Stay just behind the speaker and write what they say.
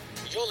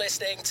You're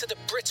listening to the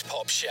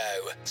Britpop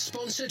Show,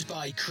 sponsored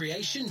by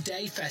Creation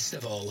Day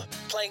Festival,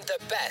 playing the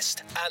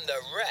best and the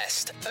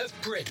rest of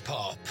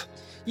Britpop.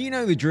 You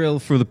know the drill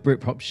for the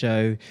Britpop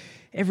Show.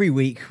 Every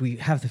week we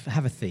have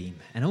a theme,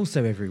 and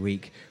also every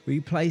week we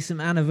play some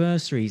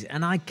anniversaries,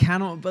 and I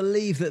cannot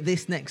believe that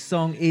this next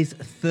song is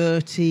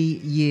 30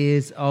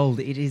 years old.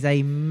 It is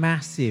a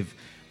massive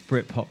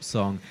Britpop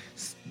song.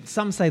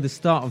 Some say the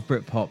start of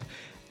Britpop.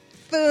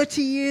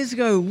 30 years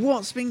ago,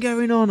 what's been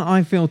going on?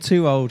 I feel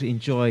too old.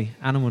 Enjoy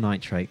Animal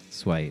Nitrate,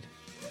 Suede.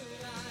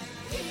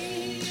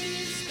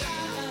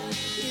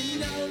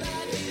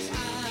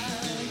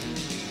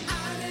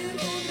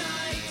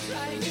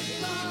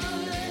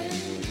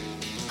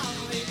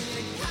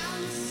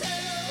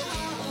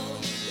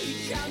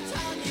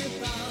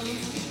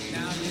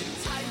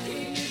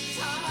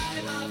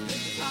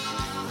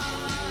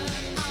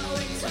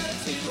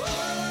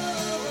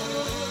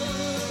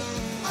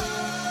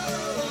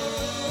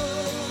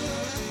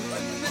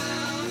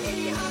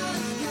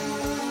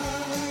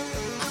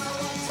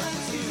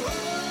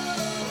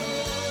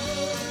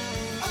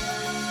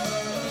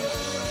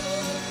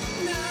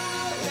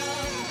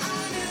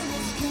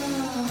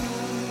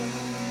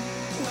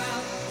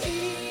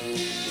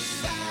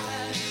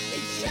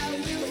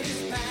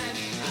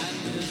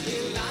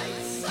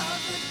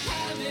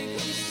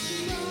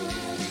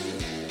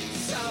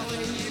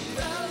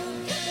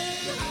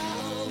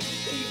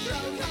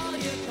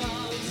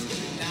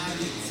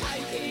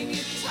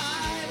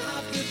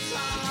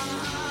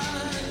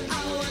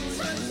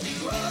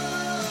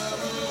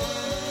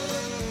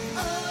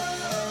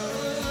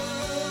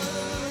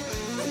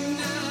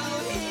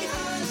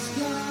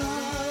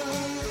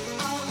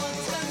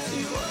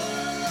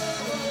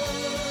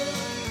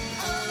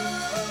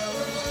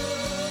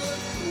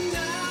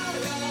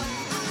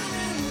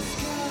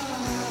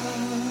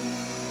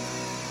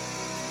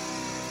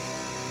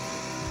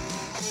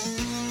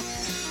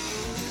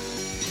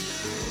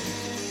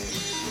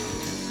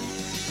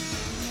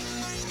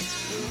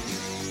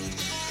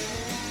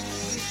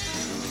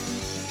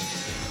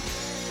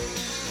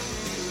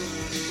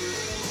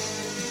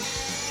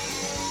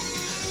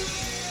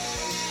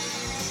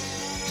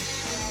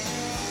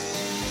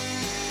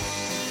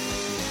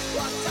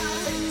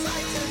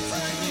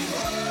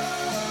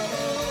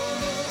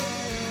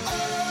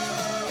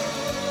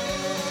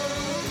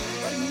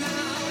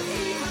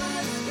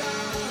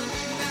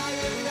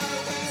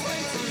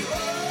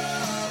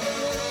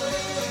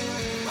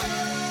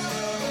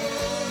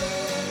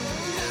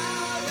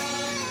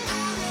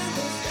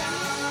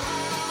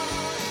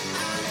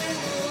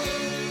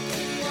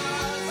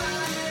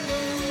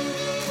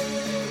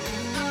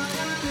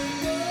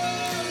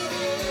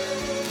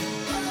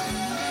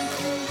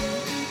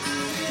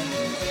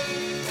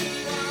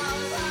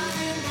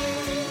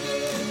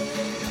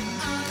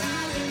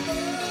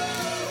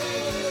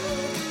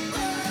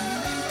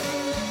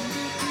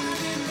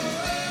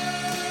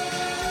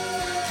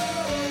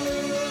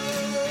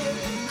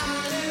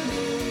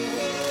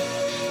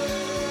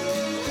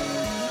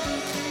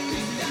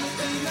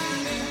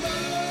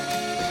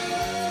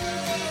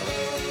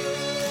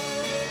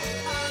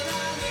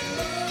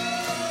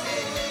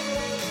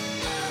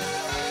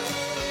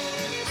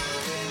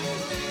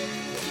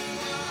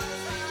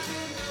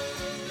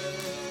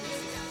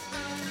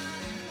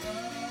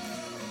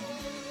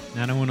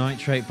 Animal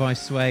Nitrate by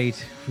Suede.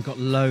 We've got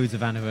loads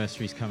of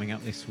anniversaries coming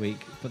up this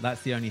week, but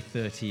that's the only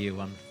 30-year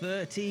one.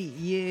 30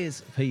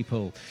 years,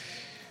 people.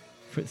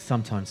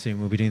 Sometime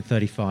soon we'll be doing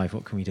 35.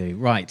 What can we do?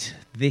 Right,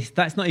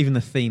 that's not even the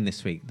theme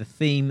this week. The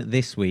theme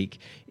this week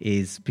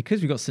is,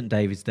 because we've got St.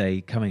 David's Day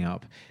coming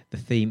up, the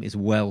theme is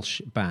Welsh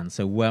band,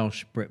 so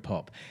Welsh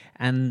Britpop.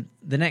 And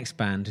the next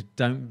band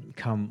don't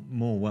come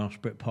more Welsh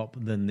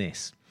Britpop than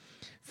this.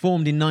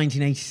 Formed in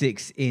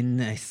 1986 in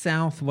a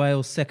South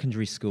Wales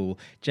secondary school,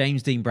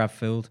 James Dean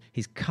Bradfield,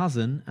 his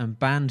cousin and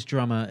band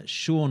drummer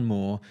Sean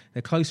Moore,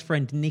 their close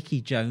friend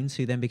Nicky Jones,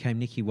 who then became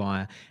Nicky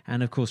Wire,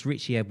 and of course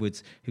Richie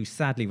Edwards, who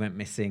sadly went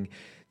missing.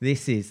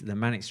 This is the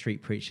Manic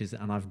Street Preachers,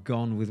 and I've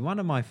gone with one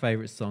of my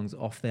favourite songs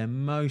off their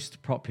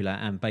most popular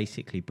and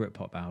basically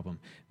Britpop album,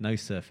 No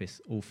Surface,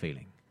 All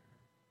Feeling.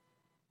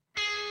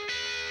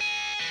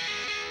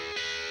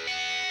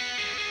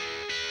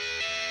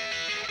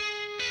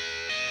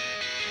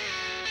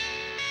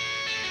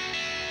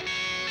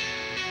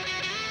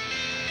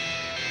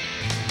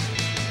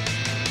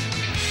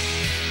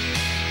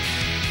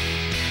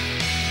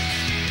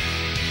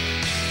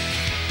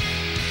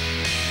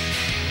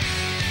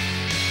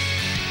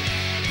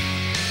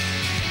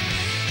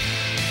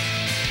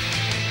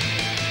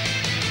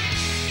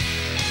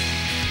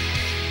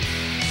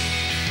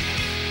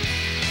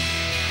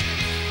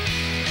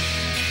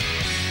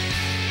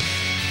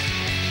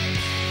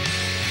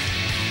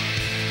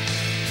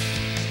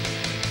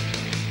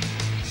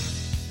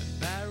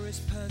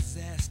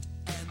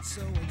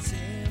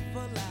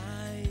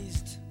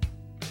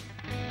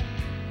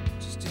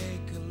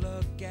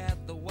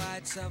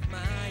 Of my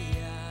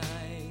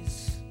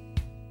eyes,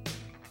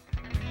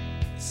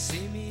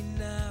 see me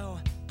now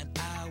and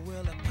I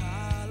will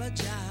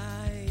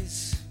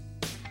apologize.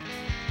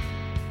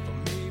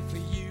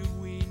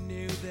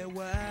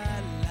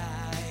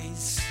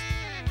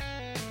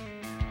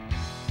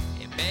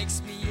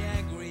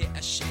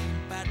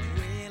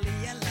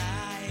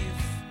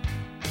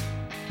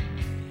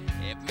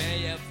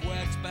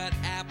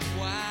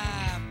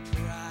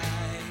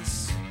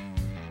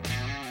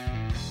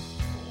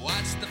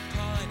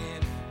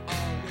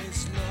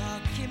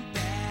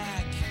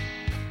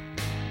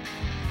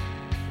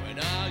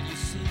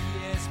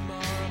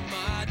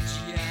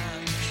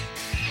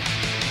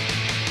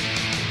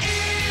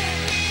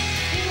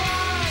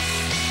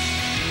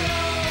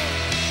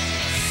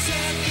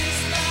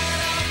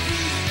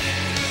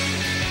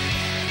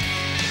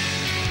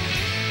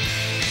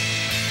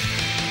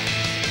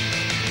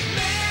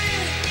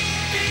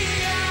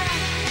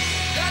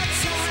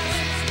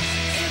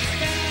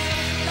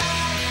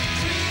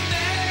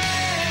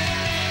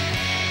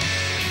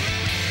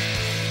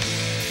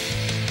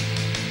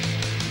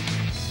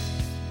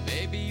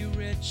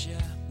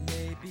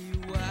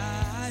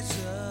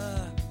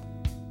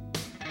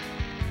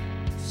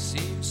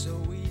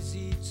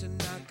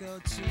 go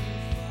too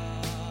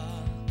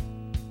far.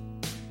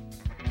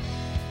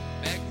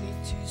 Beg me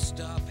to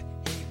stop,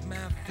 hate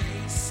my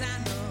face, I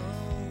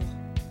know.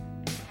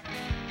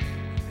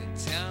 And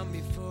tell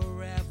me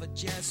forever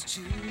just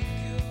to go.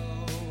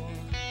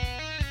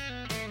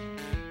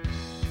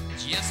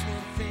 Just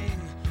one thing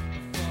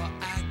before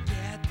I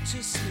get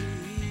to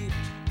sleep.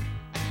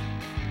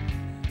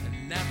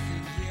 And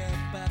nothing here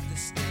but the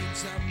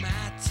stains on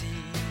my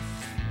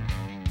teeth.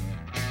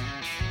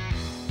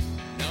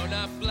 No,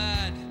 not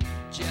blood,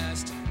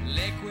 just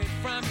liquid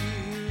from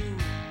you.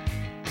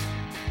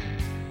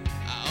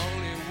 I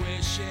only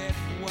wish it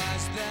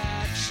was the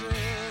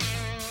truth.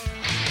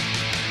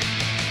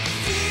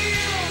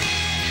 Feel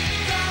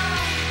the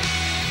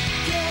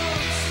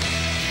guilt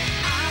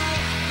of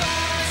the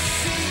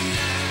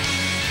sinner.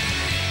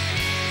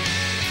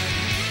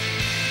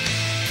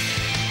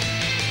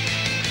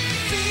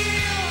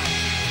 Feel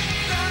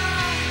the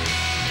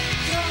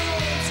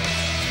cold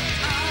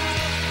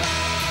of the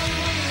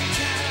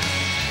winter.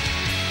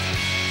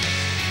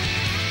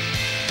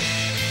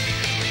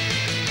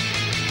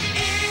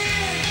 It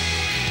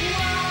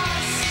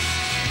was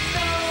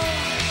no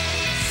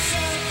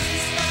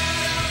surface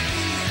but a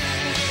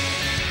feeling.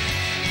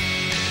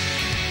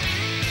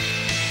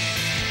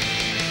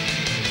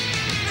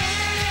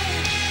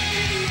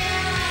 Maybe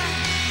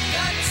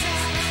at the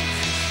time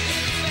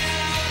it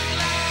felt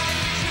like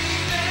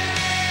dreaming.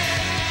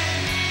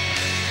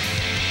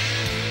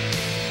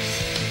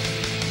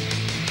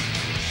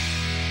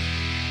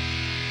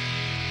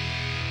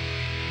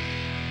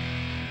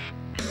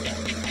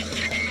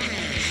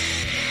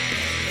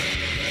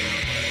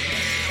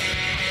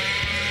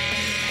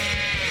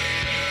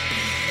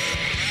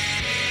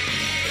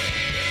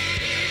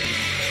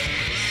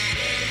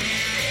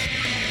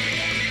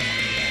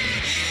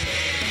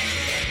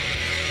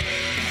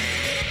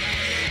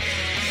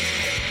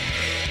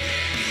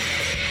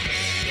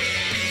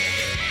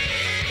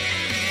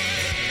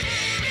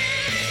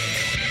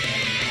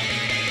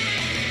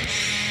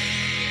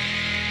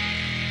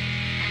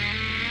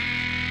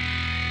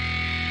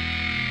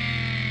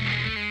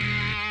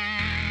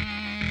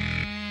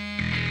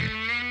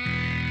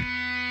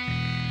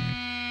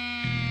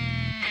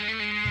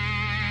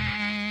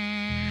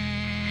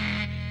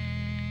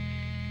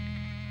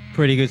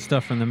 Pretty good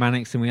stuff from the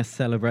Manics, and we are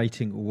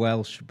celebrating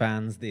Welsh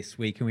bands this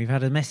week. And we've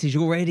had a message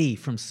already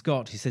from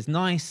Scott. He says,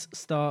 nice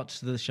start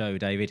to the show,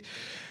 David.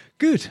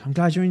 Good. I'm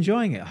glad you're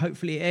enjoying it.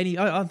 Hopefully any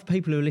other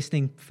people who are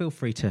listening, feel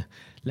free to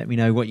let me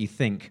know what you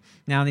think.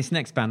 Now, this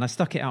next band, I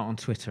stuck it out on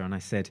Twitter and I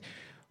said,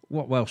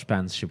 what Welsh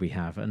bands should we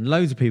have? And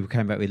loads of people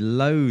came back with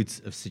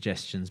loads of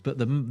suggestions, but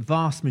the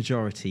vast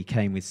majority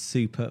came with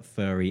super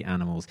furry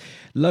animals.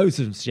 Loads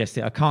of them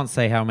suggested, I can't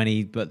say how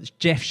many, but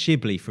Jeff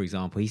Shibley, for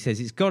example, he says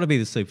it's got to be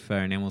the super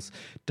furry animals.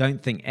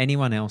 Don't think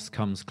anyone else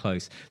comes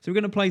close. So we're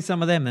going to play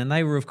some of them. And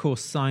they were, of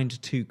course,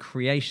 signed to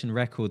Creation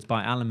Records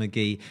by Alan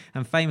McGee.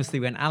 And famously,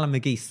 when Alan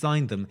McGee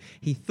signed them,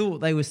 he thought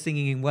they were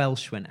singing in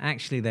Welsh when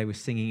actually they were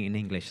singing in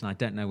English. And I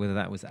don't know whether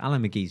that was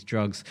Alan McGee's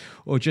drugs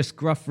or just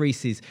Gruff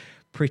Rhys's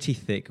pretty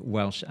thick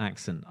Welsh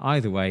accent.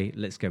 Either way,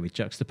 let's go with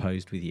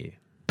Juxtaposed with You.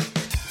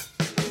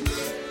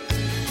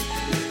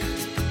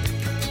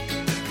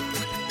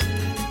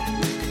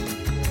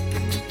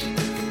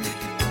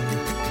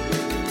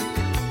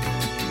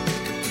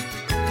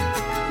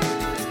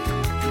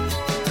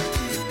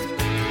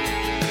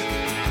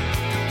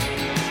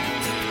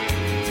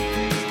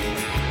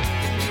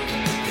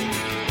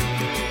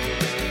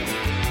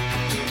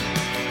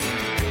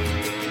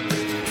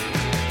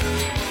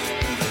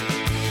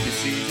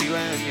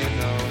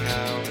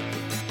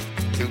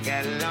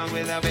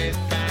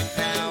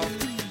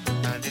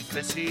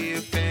 See you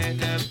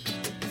fed up,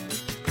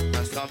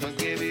 I'll stop and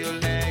give you a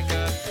leg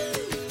up.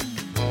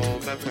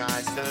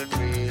 Overpriced on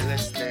real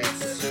estate,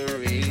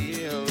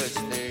 surreal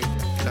estate.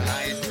 The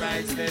highest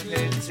price they've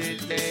hit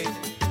today,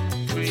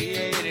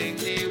 creating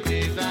new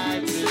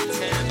divides and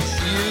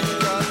tension.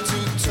 You've got to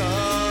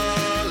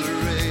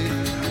tolerate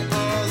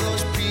all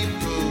those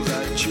people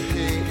that you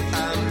hate.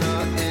 I'm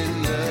not in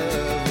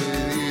love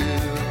with you,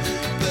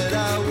 but I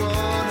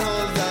won't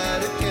hold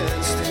that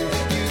against you.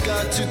 You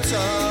got to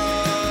tolerate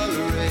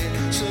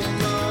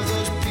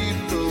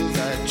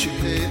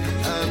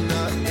I'm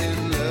not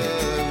in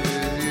love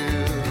with you,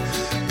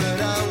 but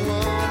I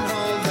won't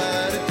hold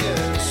that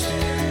against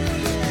you.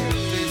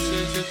 This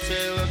is a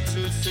tale of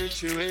two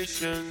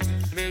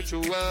situations,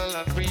 mutual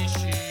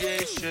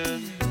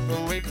appreciation,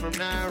 away from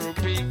narrow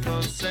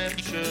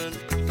preconception,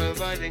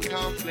 avoiding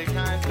conflict,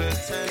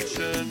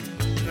 hypertension,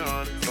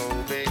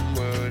 non-phobic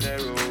word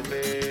aerobic.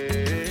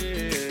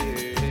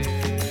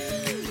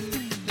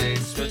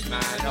 This was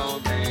my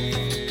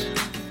domain,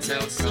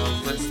 till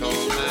someone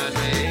stole my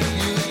name.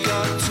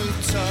 To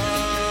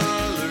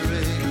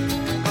tolerate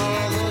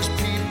all those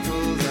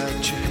people that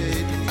you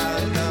hate.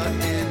 I'm not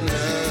in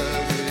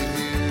love with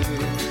you,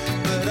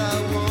 but I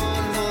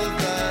won't hold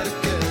that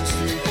against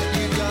you.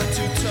 You got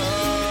to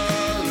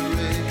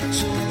tolerate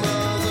some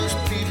of those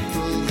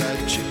people that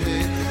you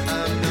hate.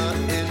 I'm not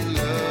in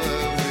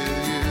love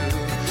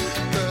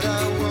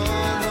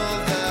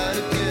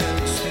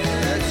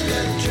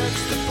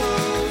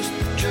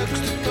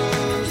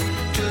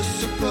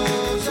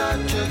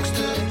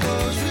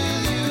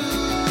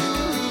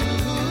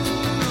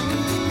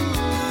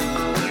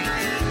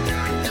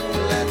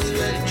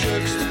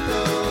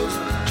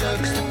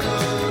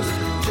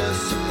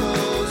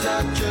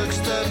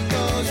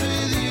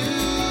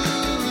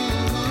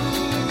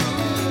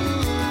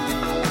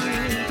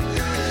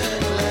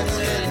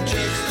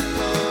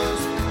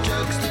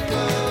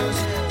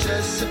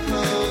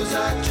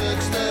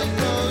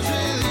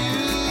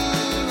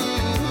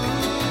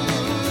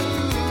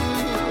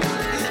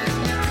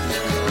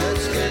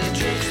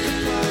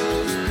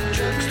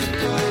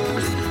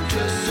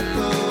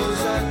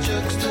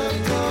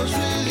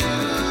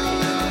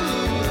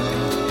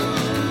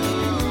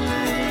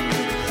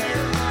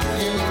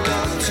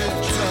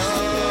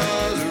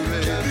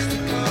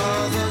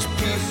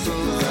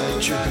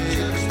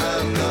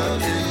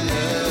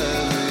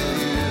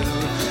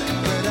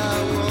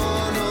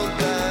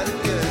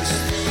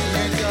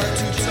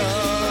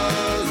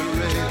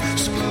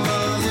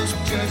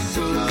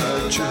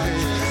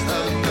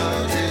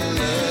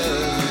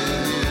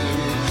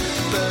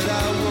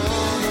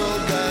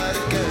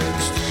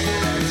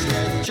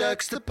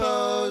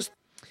juxtaposed.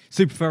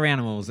 Super Furry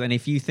Animals, and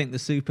if you think the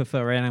Super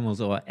Furry Animals,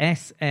 or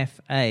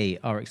SFA,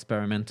 are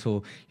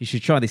experimental, you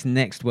should try this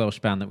next Welsh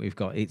band that we've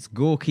got. It's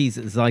Gorky's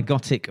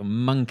Zygotic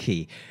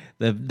Monkey.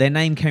 Their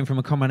name came from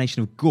a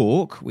combination of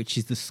Gork, which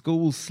is the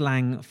school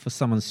slang for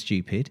someone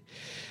stupid,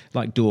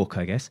 like dork,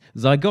 I guess.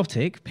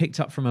 Zygotic,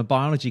 picked up from a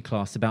biology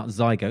class about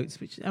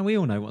zygotes, and we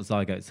all know what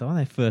zygotes are.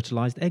 They're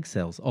fertilised egg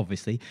cells,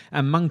 obviously.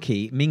 And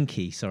minky,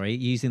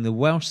 using the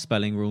Welsh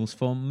spelling rules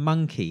for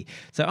monkey.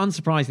 So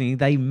unsurprisingly,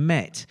 they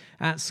met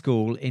at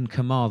school in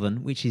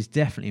Carmarthen, which is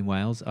definitely in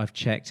Wales. I've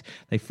checked.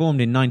 They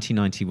formed in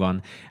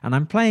 1991. And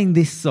I'm playing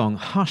this song,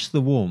 Hush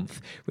the Warmth,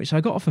 which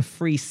I got off a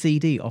free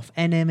CD off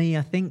NME,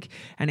 I think.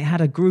 And it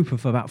had a group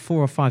of about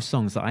 4 or 5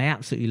 songs that I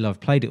absolutely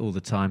love. Played it all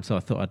the time, so I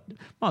thought I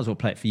might as well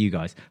play it for you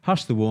guys.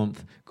 Hush the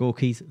Warmth,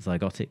 Gorky's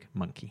Zygotic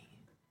Monkey.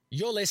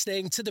 You're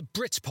listening to the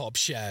Britpop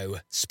Show,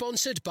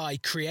 sponsored by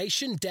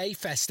Creation Day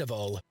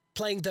Festival,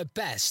 playing the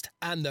best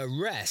and the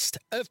rest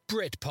of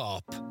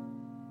Britpop.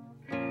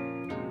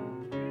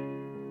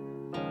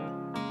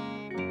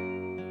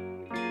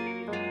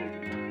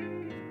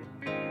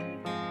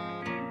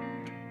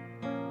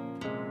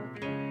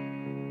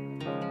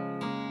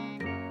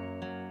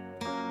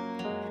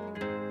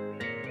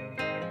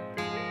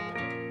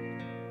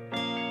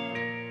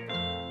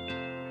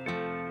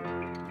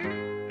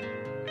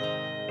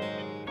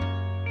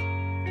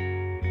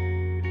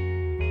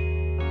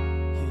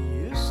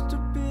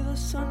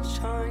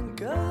 Sunshine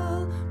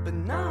girl, but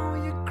now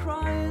you're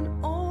crying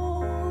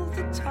all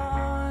the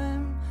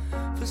time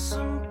for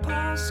some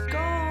past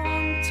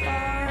gone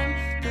time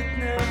that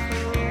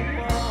never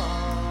was.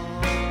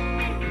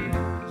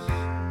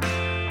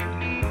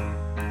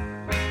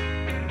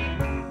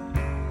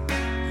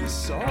 You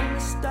saw me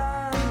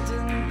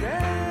standing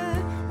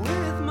there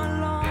with my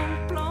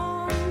long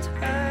blonde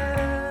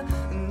hair,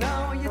 and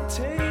now you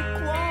take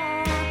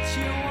what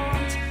you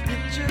want, you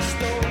just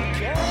don't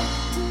care.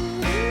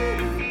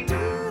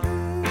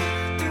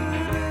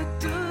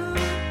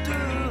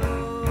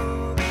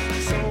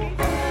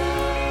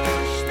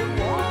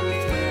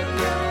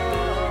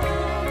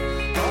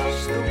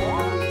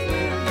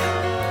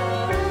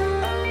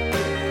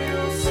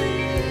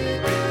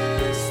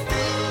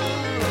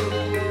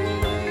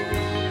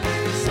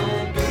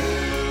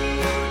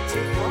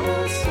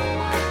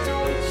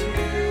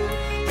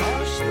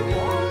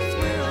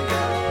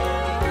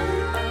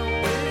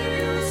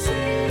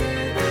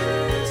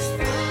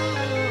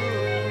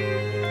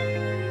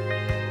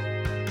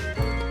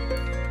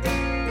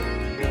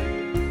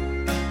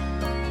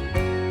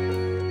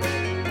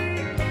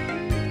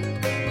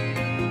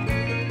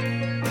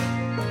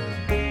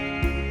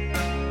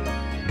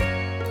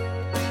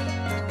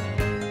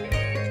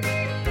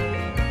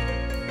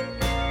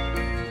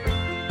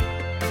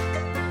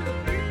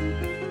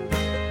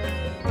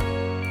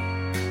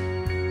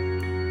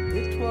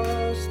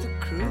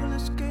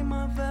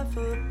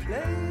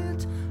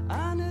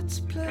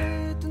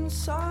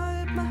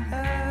 Inside my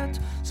head,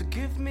 so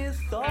give me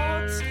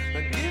thoughts,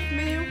 or give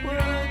me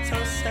words.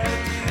 I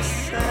said you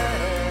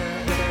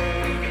said,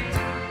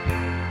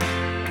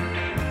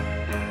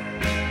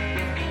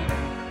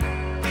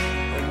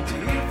 and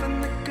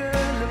even the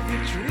girl of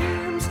your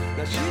dreams,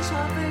 now she's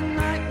having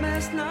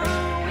nightmares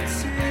now it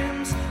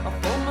seems. I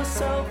found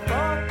myself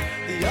up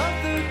the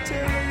other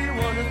day,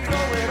 wanna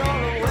throw it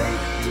all away.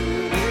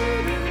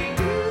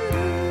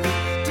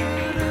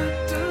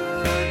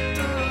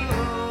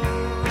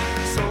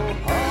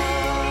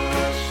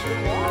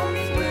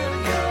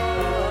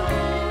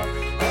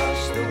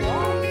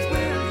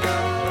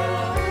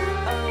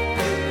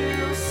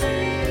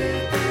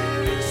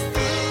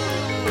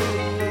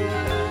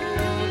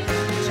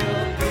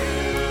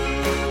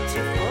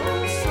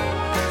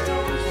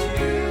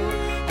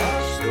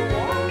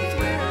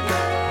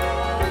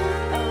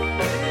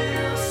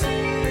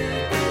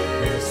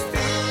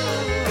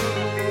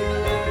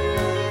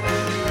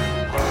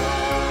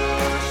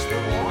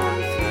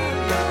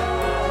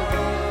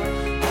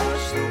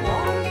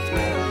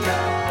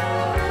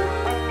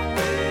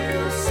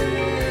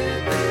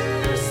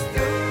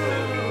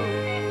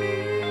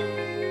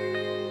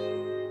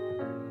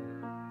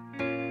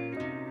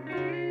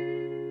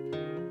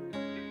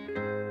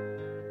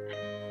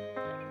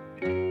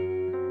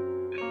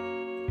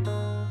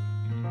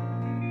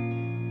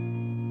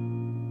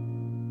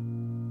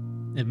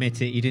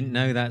 Admit it, you didn't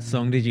know that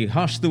song, did you?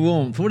 Hush the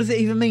Warmth. What does it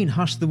even mean,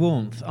 Hush the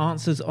Warmth?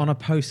 Answers on a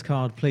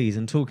postcard, please.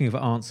 And talking of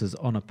answers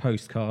on a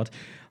postcard,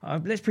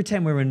 let's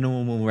pretend we're a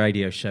normal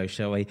radio show,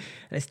 shall we?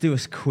 Let's do a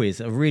quiz,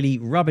 a really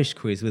rubbish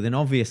quiz with an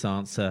obvious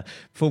answer,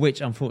 for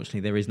which, unfortunately,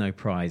 there is no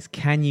prize.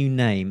 Can you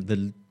name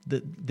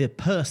the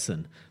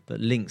person that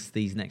links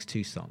these next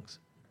 2 songs?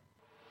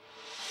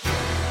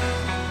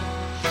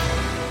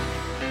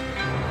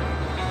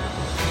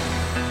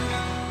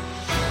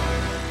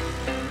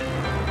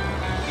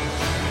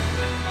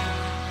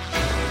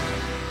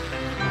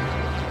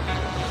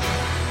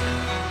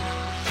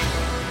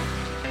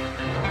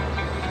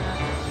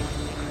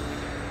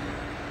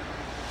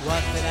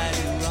 What did I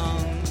do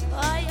wrong?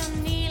 Oh, you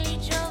nearly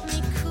drove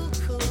me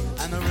cuckoo.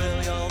 Am I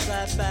really all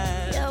that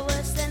bad? Yeah,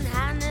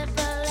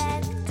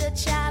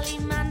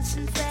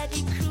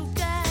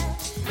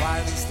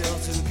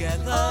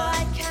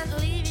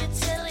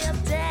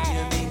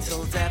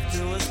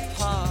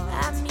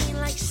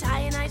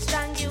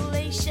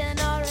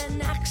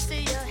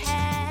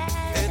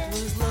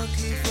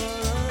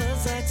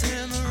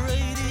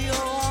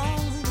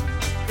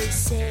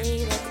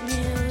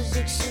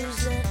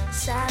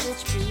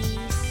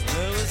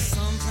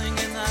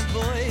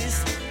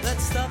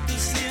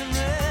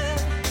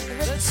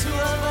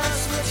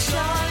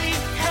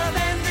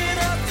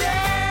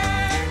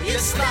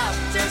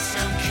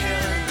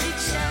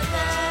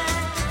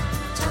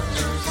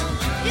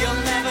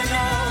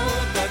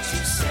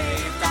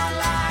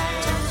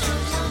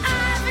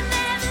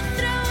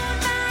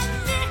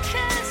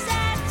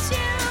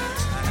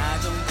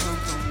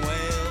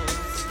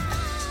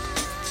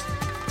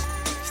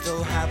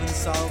 haven't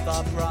solved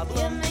our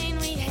problem. You mean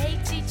we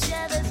hate each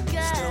other's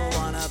guts? Still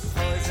wanna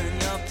poison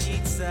your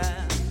pizza,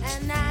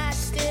 and I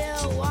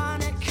still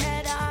wanna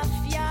cut off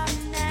your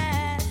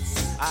nuts.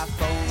 I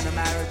phoned the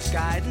marriage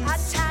guidance. I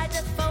tied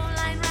the phone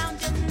line round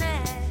your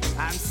neck.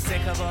 I'm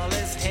sick of all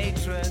this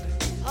hatred.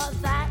 Oh,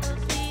 that'll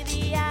be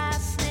the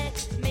arsenic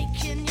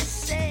making you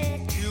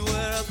sick. You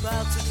were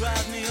about to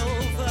drive me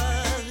over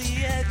the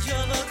edge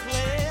of a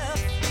cliff.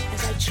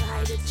 As I try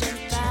to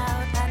jump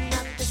out and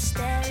knock the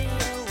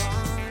stereo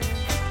on.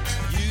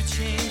 You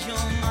changed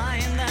your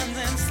mind and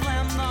then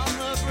slammed on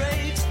the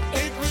brakes.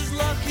 It was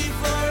lucky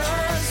for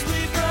us we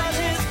brought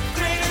his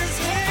greatest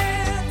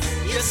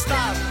hits. You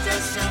stopped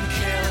us from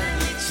killing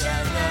each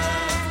other.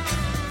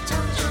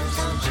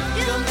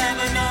 You'll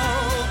never know,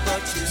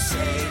 but you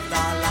saved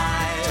our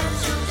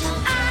lives.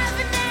 I've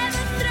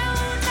never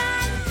thrown my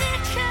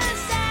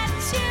knickers at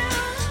you,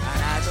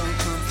 And I don't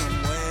come from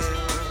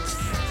Wales.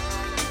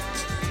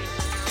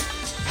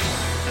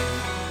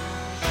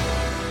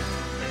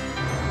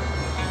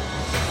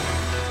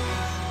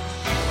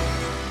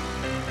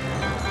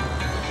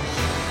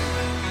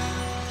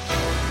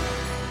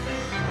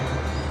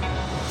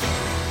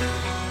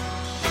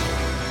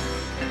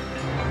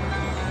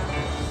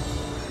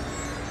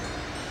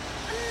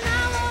 and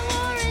now our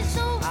war is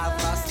over.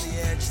 I've lost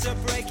the edge to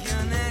break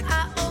your neck.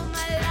 I owe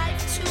my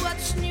life to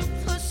what's new,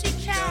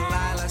 pussycat.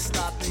 Delilah,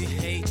 stop me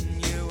hating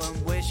you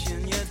and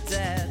wishing you're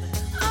dead.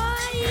 Oh,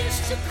 I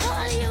used to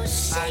call you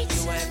And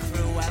you wear Satan,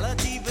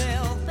 cruelty,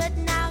 Bill. but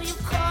now you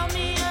call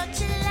me your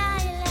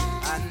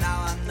Delilah, And now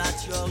I'm not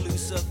your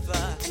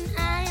Lucifer, and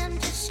I am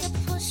just your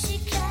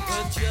pussycat.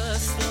 but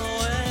just a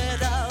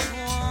word of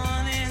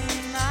warning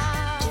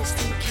now. Just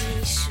in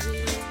case we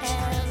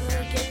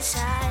ever get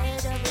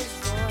tired of his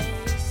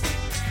voice.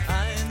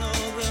 I know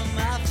the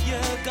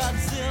mafia,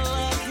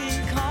 Godzilla,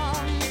 King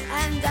Kong.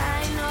 And I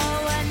know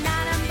an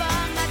atom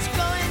bomb that's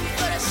going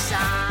for a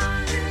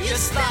song. You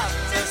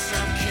stopped us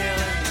from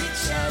killing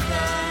each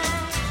other.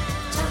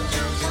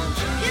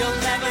 You'll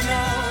never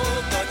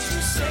know, but you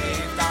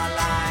saved our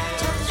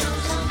lives.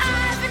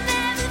 I've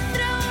never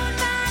thrown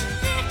my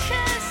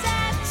knickers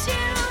at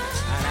you,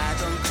 And I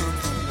don't come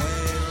from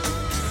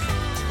Wales.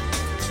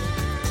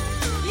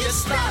 You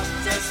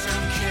stopped us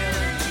from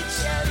killing each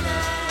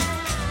other.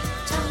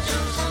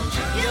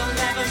 You'll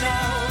never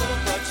know,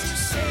 but you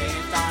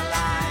saved our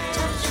lives.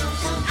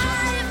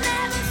 I've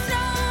never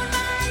thrown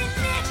my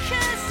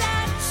knickers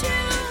at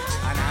you.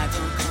 And I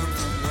don't come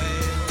from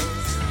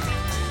Wales.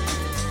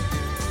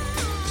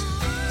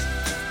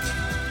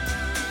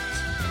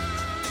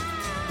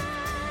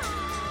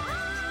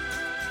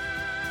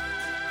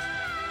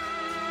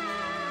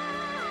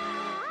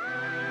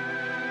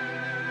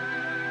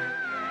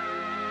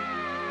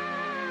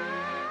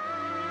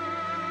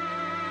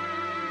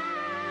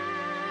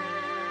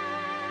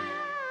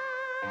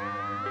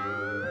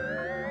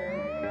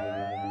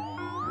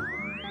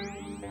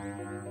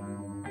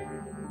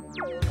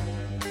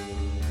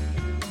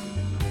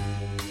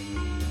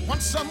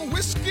 Want some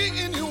whiskey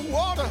in your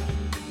water,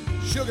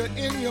 sugar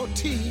in your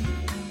tea?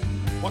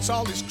 What's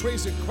all these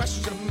crazy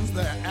questions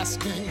they're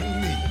asking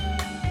me?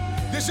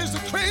 This is the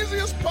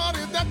craziest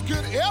party that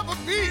could ever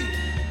be.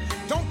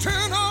 Don't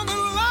turn on the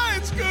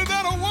lights, cause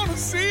I don't wanna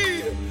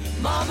see.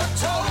 Mama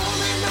told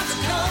me not to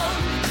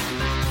come.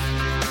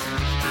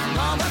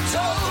 Mama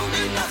told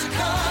me not to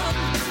come.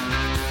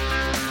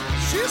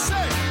 She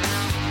said,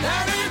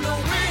 that ain't no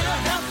way to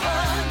have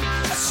fun.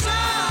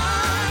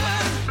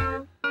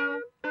 Son,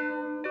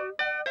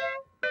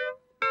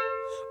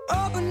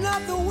 Open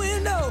up the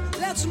window,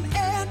 let some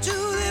air to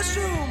this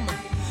room.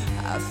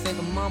 I think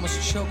Mama's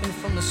choking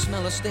from the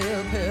smell of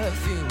stale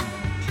perfume.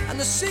 And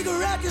the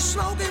cigarette you're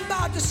smoking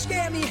about to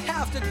scare me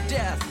half to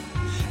death.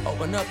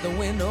 Open up the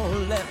window,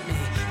 let me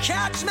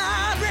catch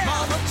my breath.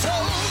 Mama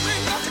told me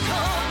not to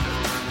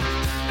come.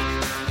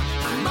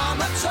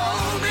 Mama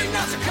told me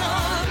not to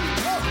come.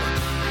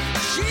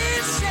 She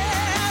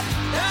said,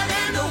 That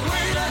ain't no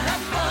way to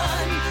have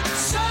fun,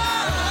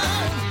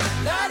 son.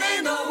 That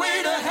ain't no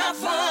way to have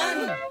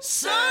fun,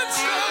 son,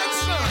 son,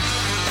 son.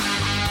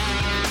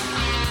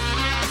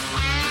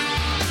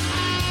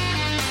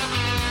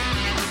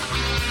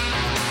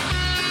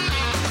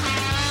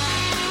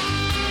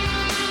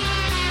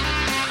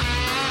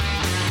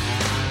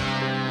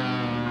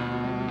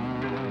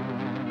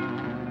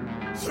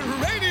 The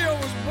radio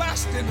is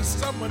blasting and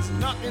someone's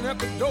knocking at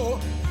the door.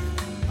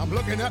 I'm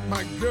looking at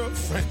my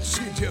girlfriend,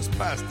 she just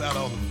passed out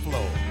on the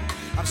floor.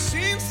 I've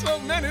seen so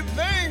many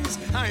things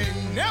I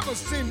ain't never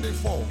seen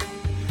before.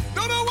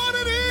 Don't know what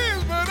it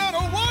is, but I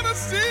don't want to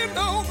see it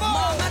no more.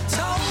 Mama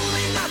told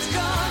me not to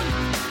come.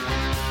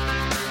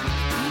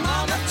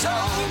 Mama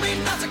told me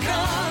not to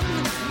come.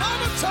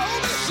 Mama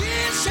told me.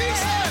 She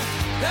said,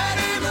 that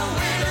ain't no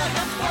way to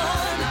have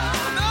fun.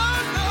 No,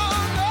 no,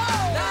 no.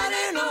 That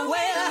ain't no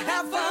way to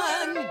have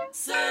fun.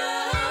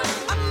 Son.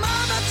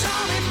 Mama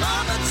told me,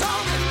 Mama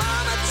told me,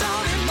 Mama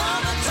told me,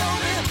 Mama told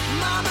me,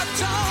 Mama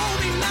told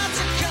me not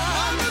to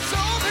come. Mama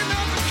told me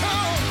not to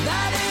come.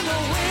 That ain't no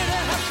way to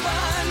have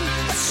fun.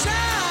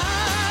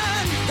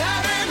 Son,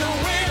 that ain't no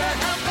way to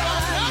have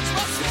fun.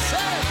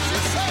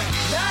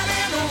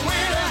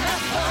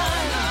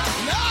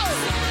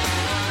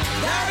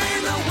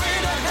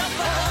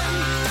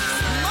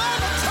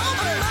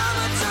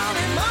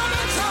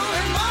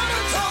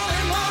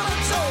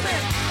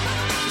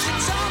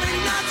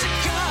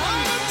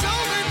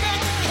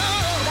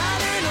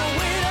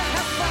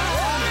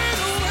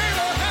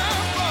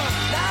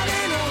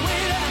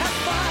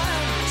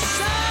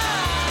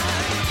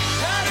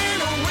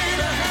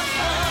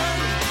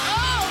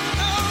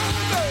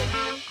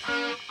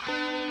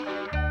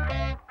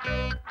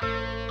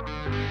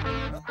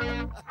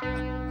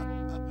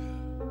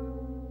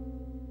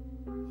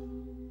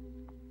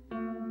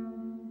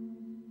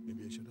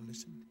 should have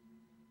listened.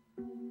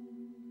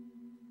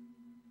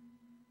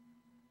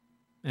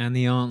 And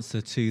the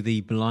answer to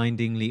the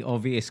blindingly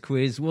obvious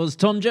quiz was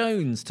Tom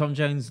Jones. Tom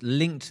Jones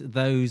linked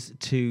those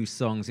two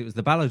songs. It was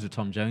The Ballad of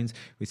Tom Jones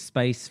with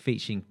Space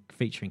featuring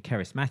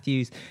Cerys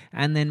Matthews,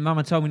 and then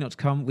Mama Told Me Not to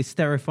Come with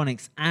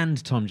Stereophonics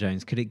and Tom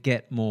Jones. Could it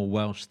get more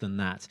Welsh than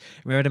that?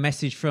 We had a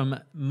message from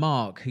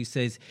Mark who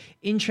says,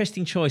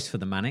 interesting choice for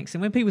the Manics.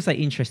 And when people say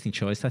interesting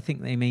choice, I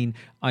think they mean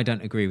I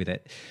don't agree with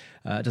it.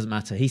 It doesn't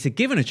matter. He said,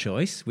 given a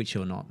choice, which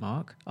you're not,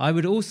 Mark, I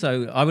would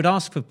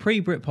ask for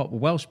pre-Britpop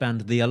Welsh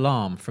band The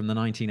Alarm from the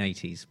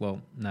 1980s.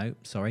 Well, no,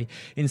 sorry.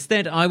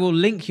 Instead, I will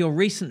link your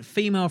recent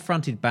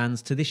female-fronted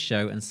bands to this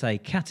show and say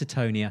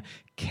Catatonia,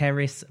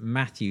 Cerys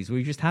Matthews.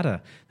 We've just had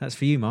her. That's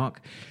for you, Mark.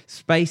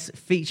 Space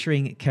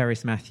featuring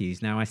Cerys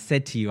Matthews. Now, I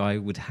said to you I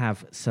would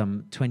have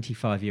some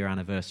 25-year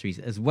anniversaries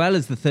as well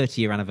as the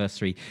 30-year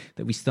anniversary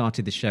that we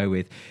started the show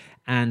with.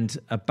 And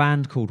a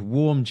band called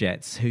Warm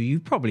Jets, who you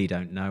probably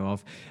don't know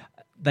of,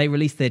 they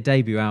released their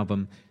debut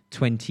album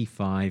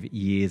 25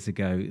 years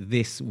ago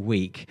this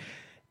week.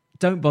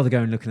 Don't bother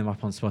going and looking them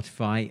up on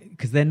Spotify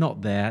because they're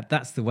not there.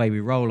 That's the way we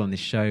roll on this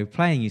show,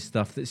 playing you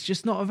stuff that's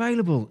just not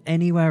available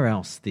anywhere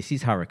else. This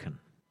is Hurricane.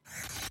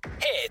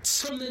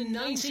 Hits from the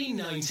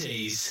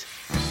 1990s.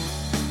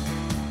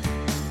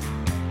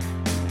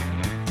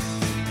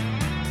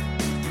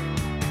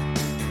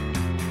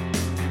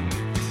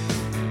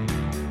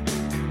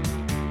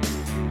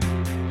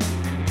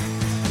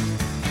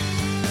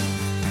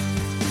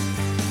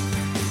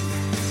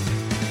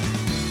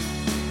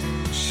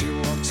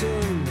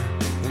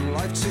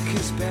 Took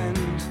his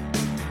bend,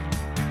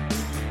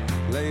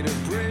 laid a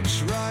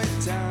bridge right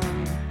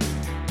down.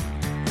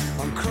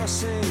 I'm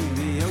crossing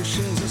the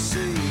oceans of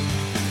sea.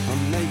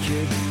 I'm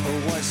naked, a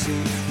white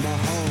suit, my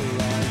whole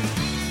life.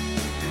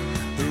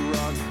 The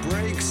rock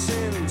breaks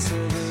into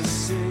the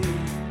sea.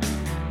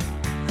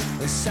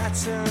 The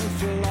Saturn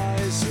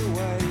flies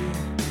away,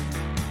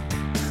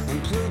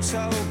 and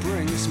Pluto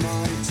brings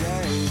my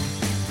day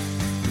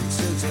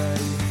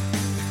today.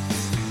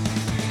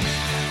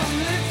 I'm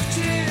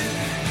lifted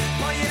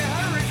by a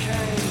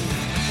hurricane,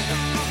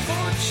 and my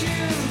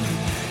fortune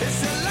is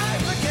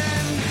alive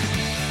again.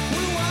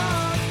 We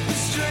walk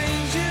with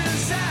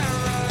strangers'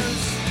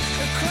 arrows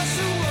across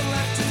the world,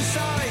 left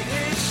inside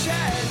its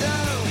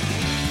shadow.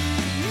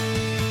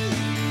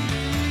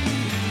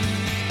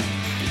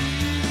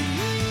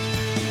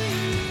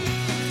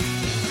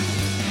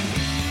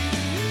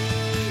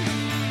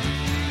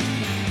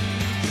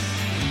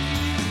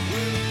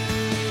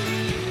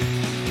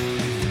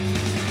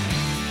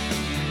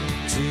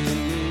 Do you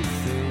need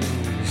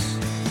things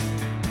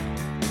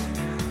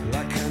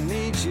like I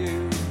need you?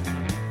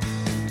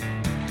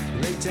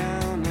 Lay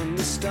down on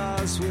the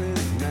stars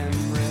with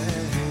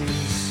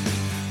memories,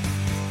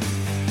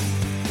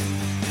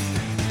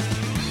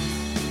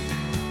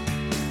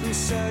 and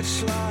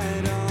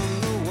searchlight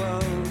on the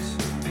world.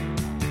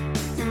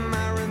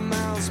 Married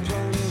mouths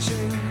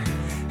plunging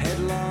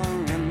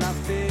headlong, and I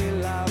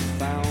feel I've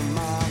found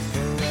my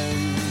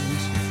friend.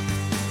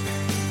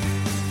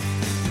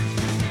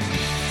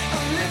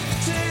 I'm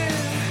lifted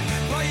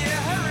by a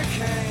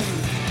hurricane,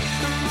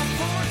 and my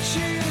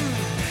fortune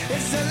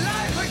is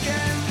alive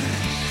again.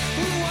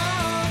 We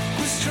walk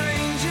with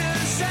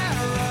strangers'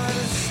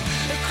 arrows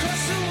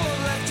across the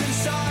world, left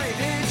inside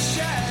its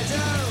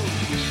shadow.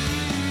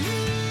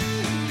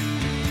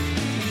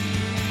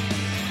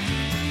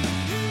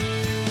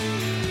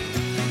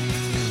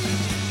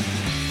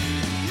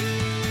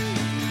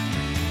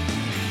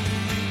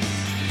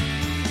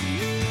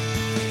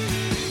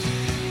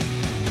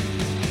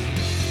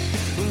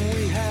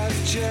 We have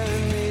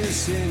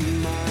journeys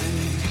in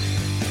mind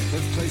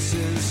of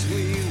places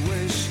we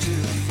wish to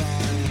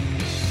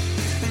find,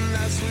 and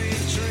as we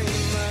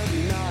dream at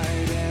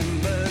night,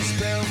 embers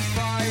build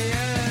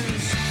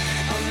fires.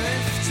 I'm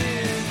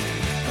lifted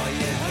by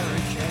a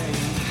hurricane,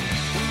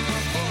 and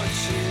my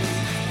fortune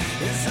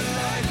is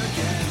alive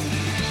again.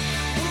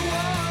 We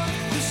walk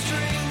with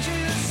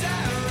strangers'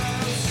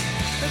 arrows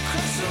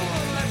across the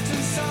world, left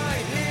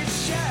inside its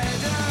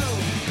shadow.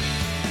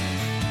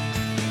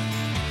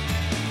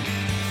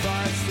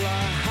 Fires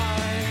fly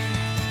high,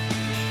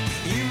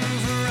 you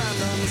move around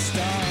on the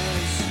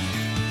stars.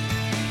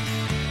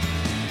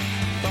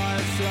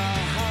 Fires fly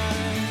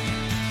high,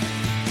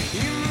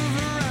 you move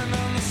around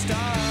on the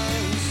stars.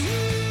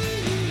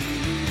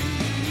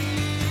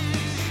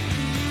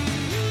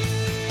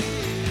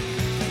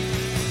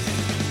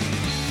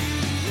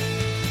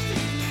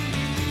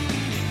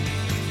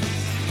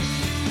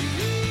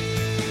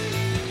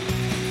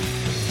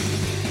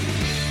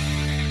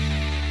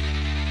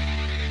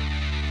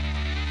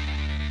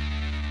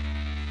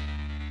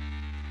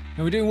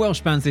 And we're doing Welsh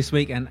bands this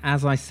week, and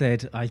as I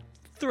said, I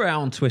threw it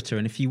out on Twitter,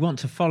 and if you want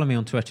to follow me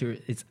on Twitter,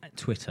 it's at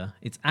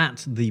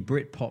the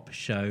Britpop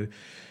Show.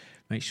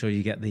 Make sure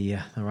you get the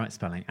right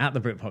spelling, at the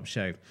Britpop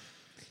Show.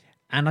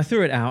 And I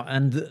threw it out,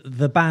 and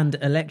the band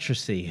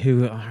Electricity,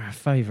 who are a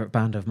favourite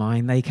band of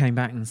mine, they came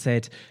back and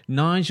said,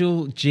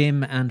 Nigel,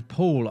 Jim and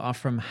Paul are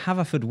from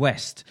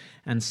Haverfordwest,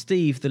 and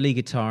Steve, the lead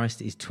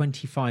guitarist, is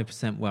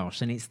 25%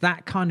 Welsh. And it's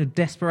that kind of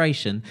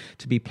desperation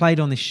to be played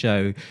on this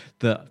show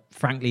that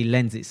frankly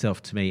lends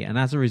itself to me. And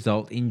as a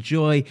result,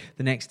 enjoy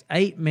the next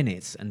 8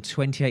 minutes and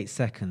 28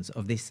 seconds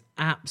of this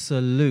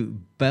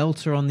absolute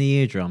belter on the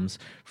eardrums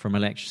from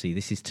Electricity.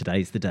 This is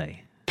Today's the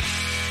Day.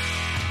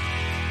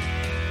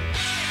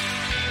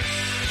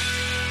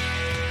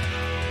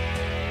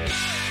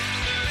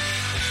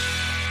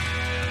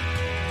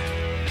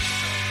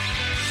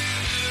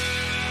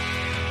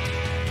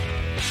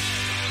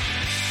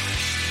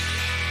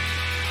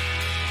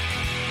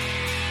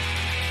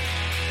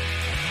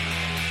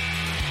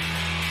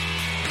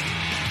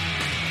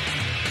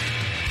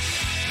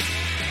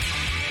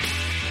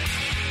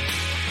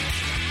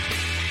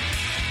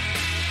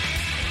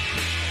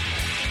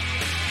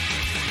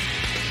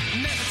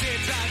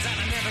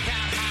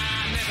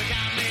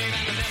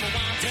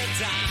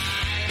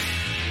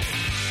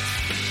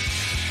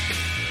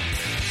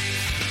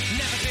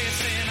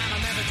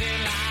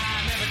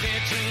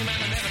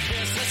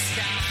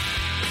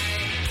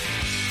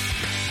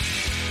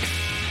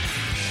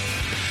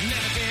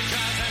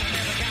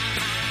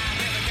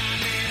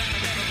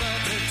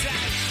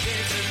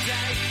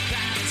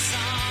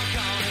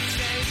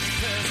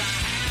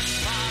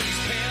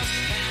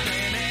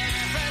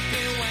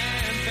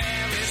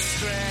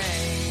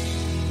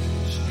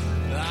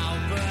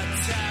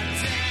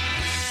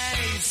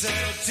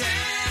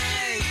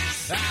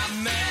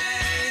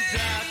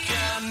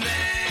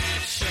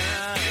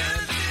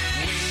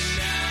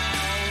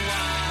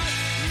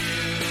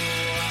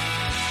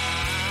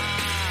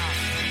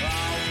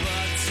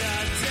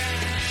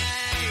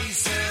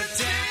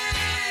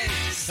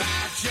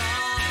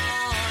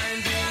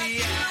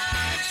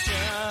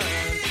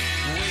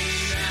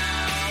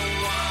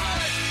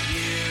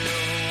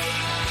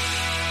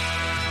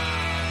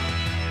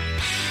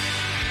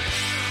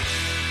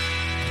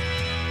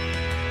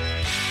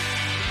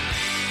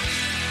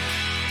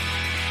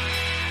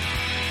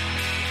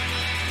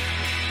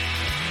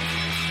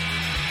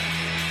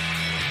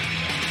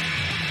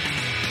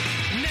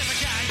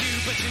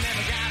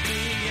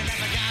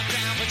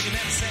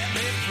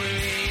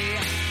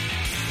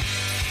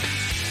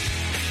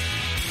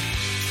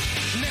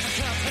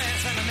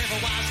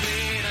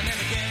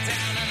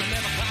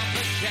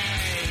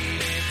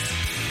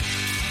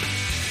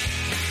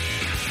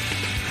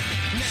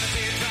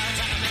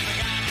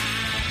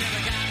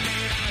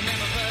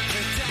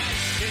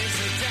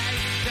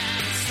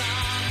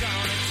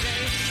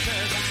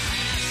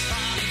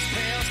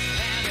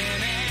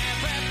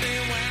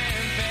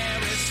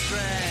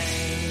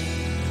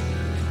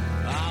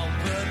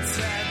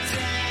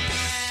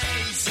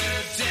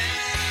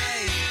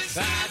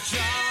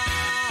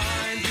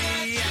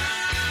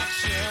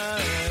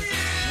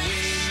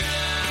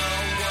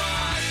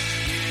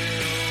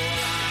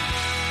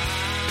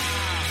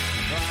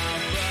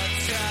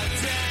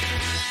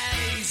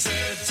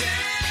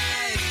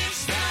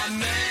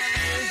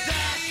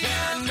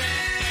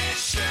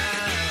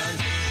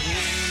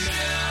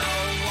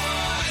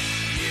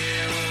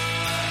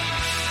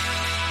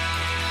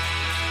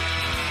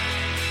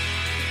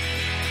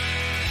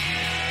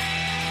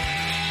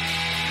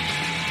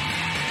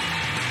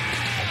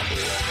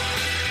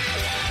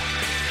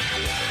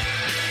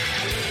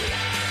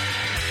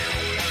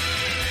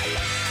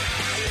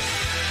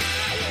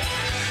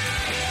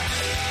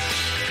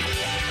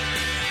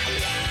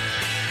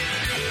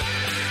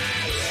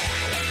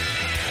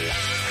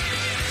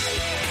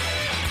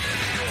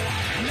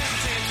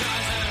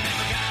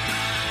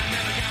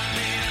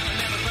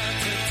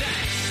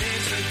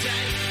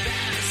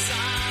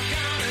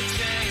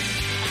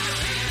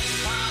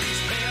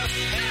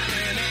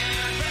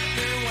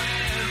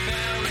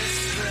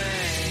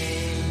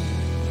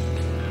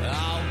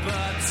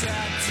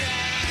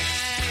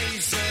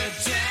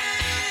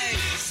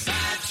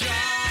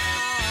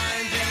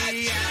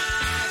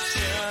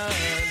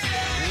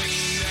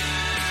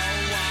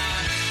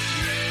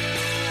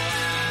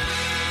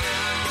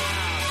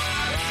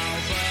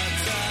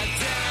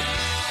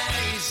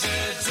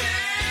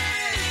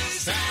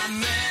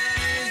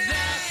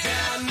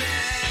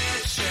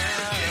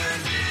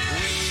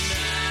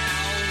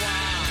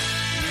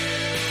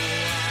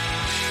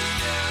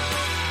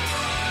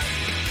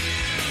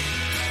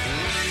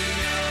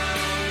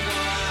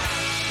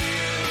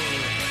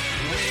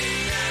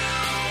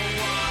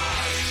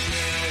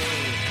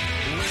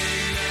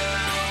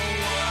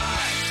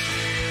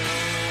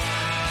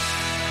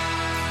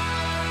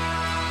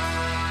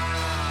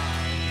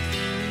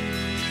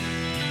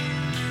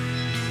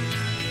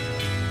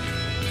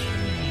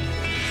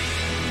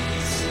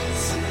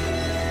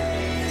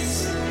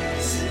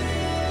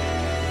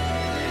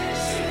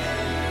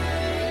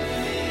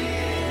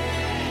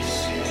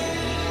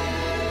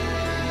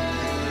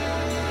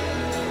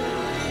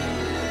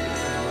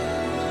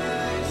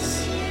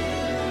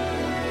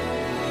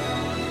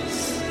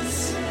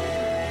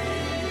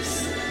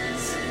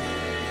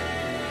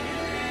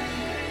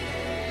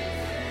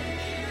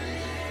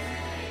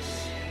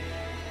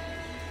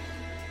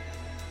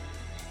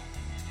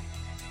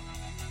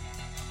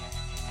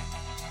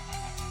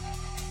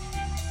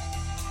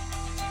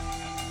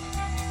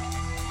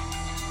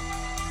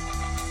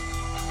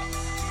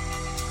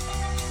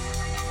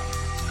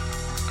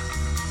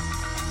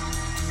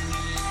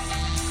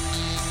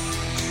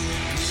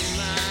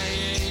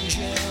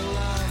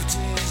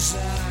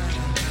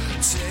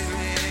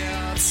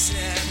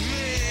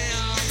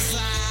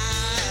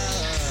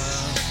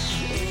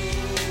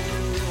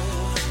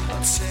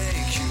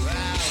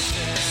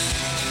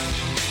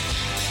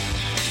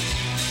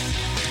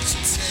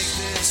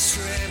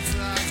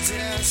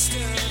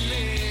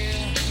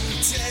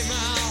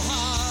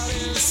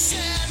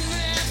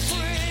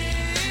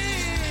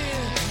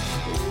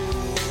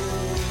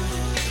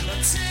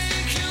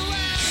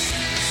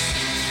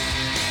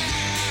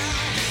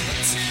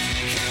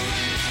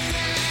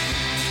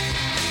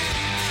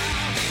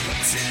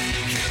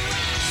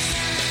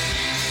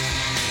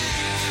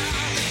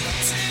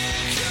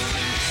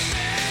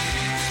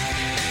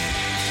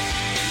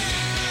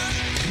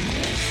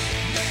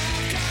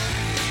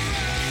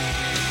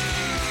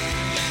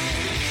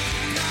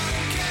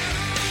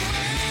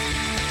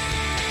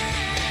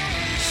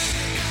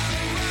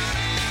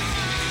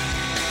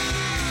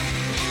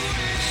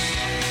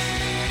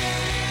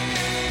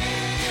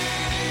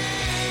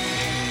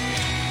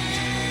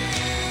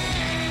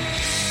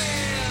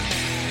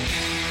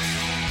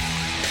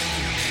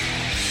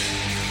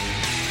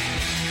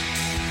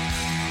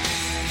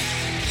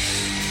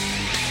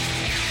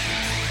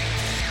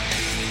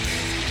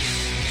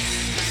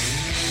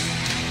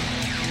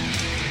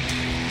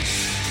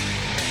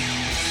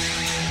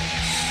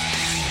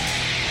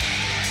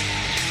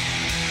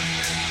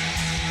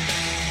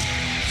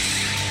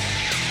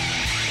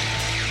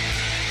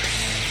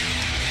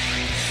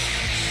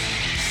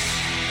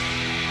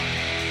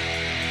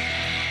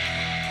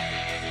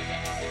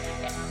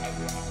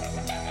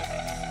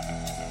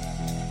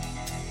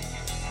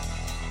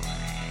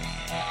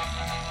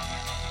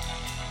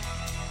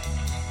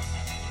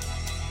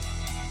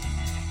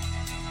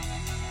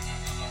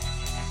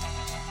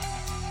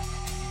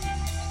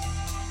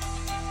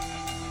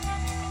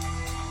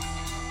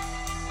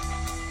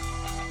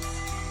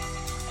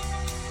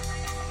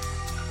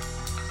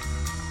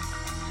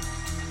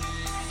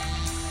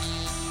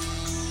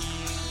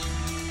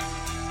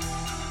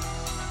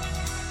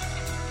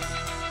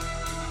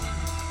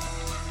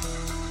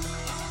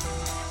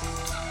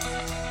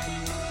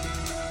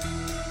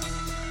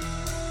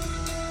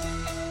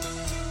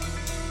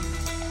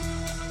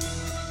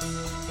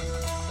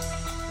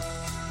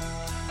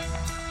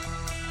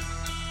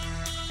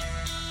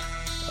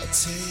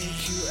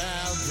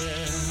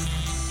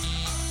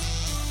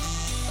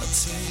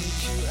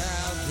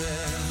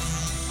 there.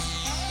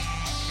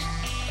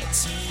 I'll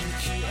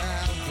take you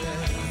out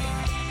there.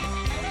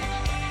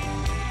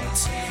 I'll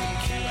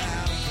take you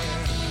out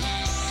there.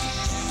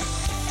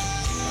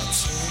 I'll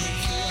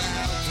take you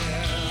out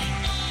there.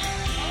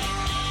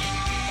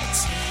 I'll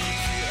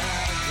take you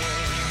out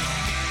there.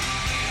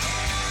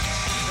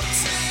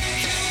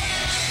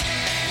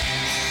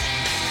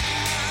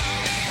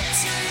 I'll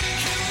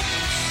take you out there.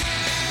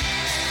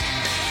 I'll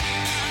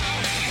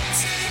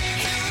take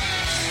you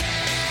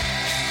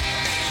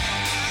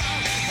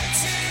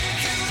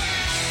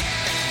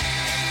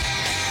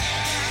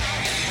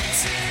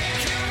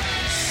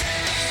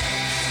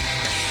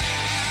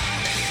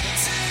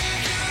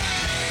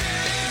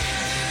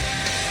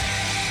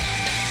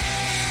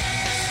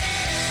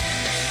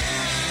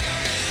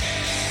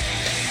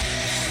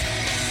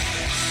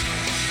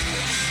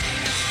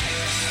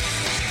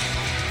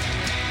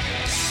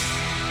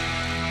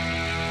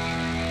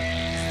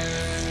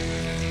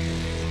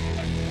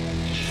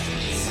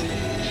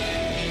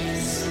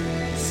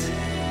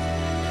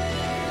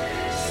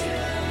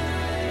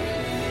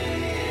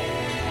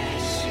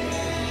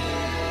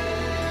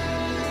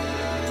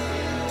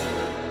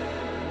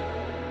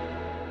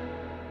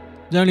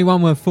There's only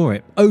one word for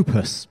it.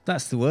 Opus.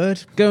 That's the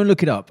word. Go and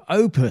look it up.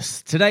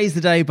 Opus. Today's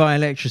the Day by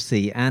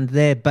Electricity, and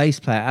their bass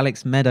player,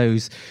 Alex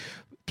Meadows,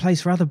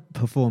 plays for other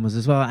performers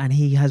as well, and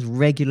he has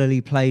regularly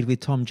played with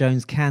Tom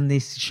Jones. Can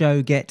this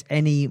show get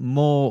any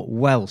more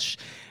Welsh?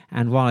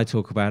 And while I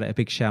talk about it, a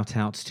big shout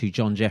out to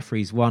John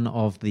Jeffries, one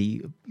of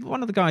the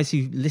guys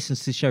who listens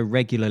to the show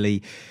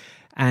regularly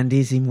and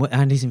is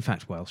in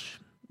fact Welsh.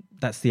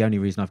 That's the only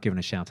reason I've given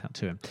a shout out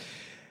to him.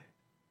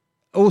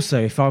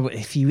 Also,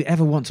 if you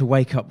ever want to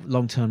wake up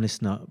long-term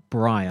listener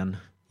Brian,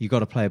 you got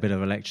to play a bit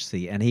of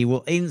Electricity, and he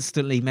will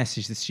instantly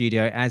message the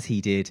studio as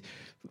he did.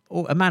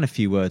 A man of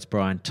few words,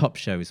 Brian. Top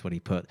show is what he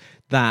put.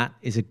 That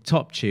is a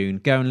top tune.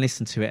 Go and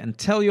listen to it and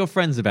tell your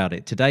friends about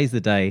it. Today's the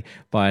Day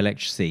by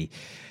Electricity.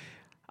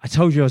 I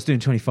told you I was doing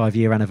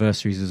 25-year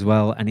anniversaries as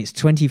well, and it's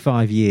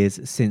 25 years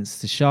since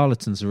the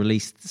Charlatans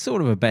released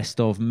sort of a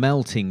best-of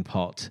melting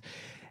pot.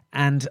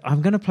 And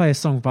I'm going to play a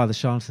song by the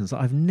Charlatans that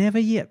I've never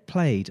yet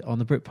played on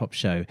the Britpop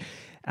show.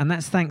 And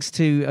that's thanks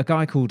to a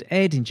guy called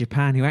Ed in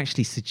Japan who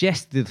actually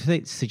suggested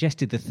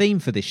the theme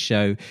for this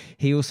show.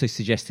 He also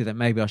suggested that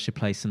maybe I should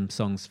play some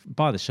songs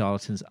by the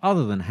Charlatans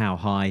other than How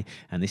High,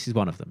 and this is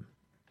one of them.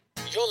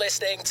 You're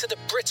listening to the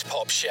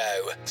Britpop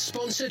Show,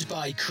 sponsored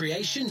by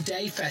Creation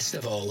Day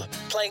Festival,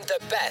 playing the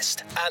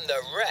best and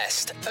the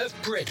rest of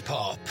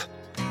Britpop.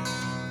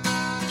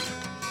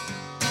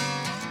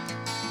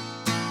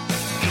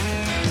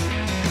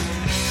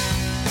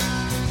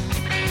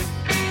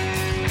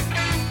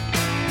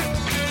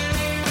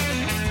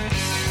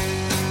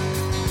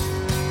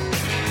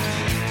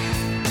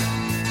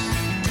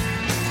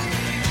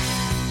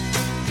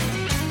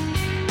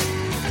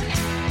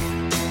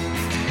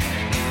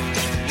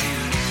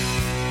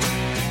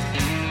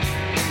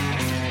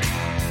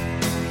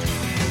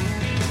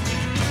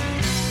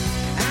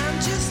 I'm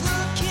just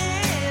looking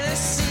to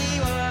see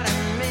what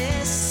I'm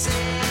missing.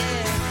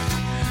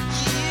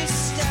 You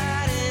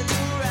started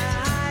the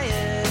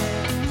riot.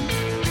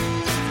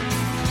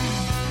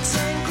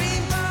 10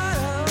 green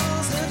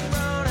bottles have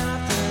thrown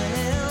off the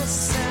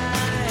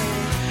hillside.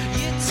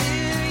 You're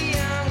too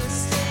young to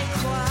stay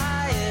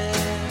quiet.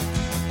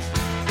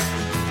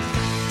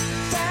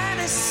 Find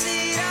a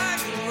seat on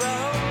your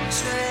own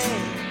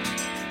train.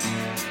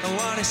 I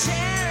wanna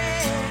share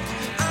it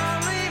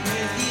only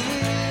with you.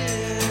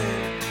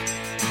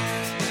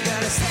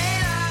 Gotta stay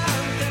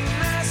on the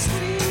my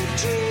sweet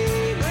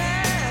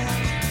dreamer.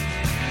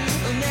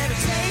 I'll never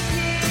take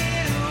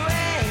it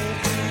away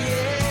from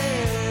you.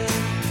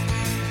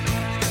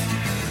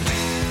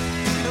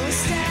 And we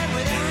stand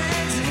with our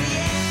hands in the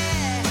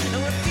air, and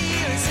we're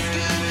feeling so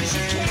good 'cause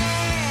you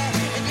care.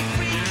 And you're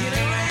freaking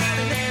around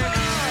in the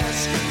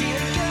rush,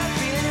 feeling good,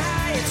 feeling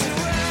high, it's a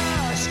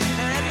rush.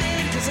 And I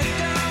think 'cause I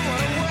don't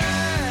wanna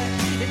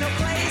work in no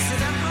place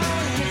that I'm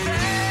only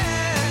first.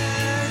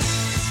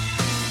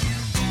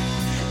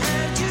 And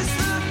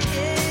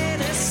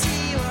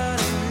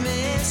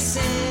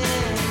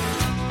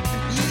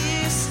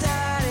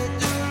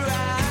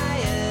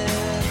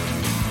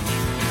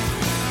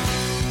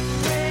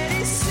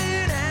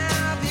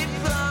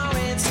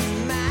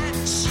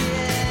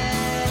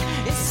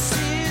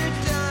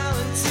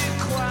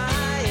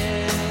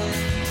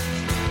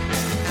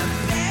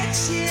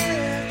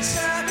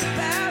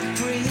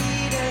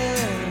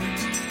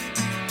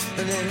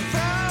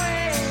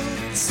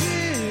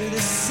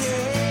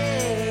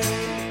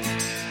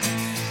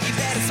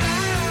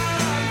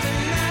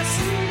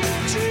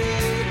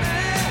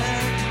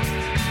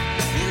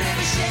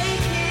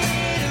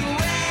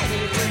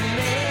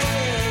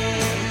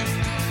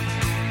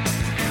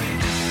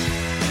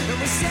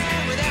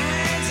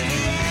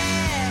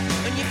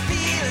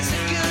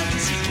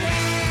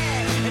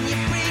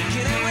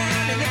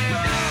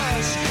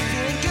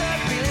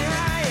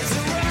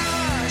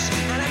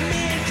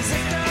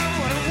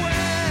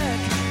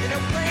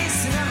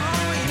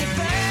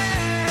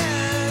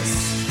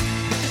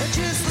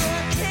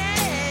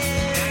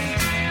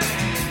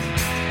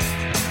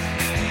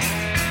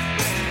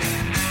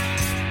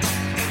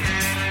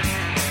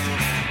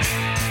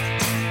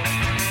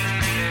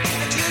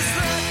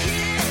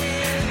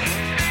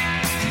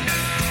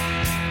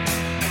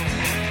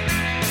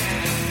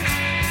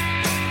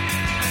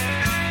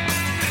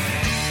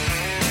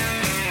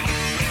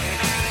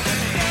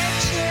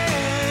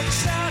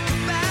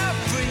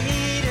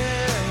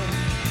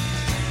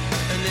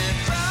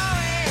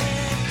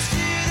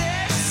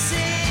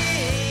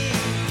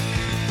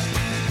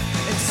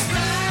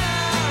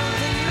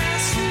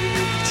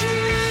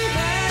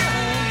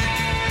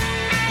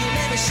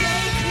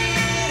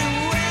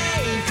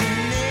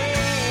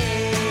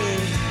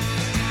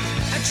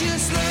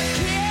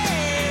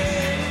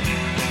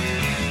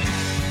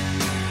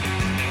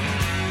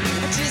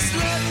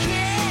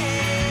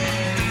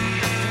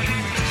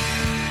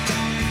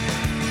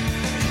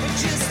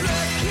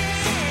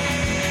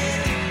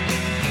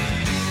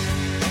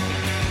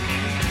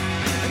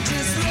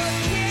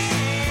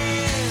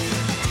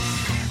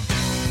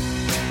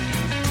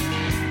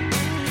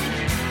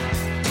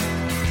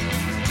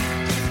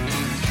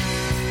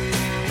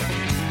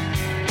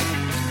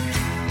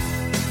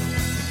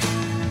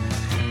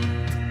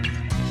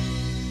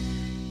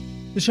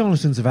The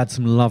Charlatans have had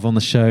some love on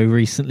the show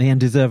recently, and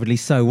deservedly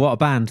so. What a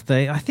band.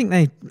 I think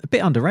they're a bit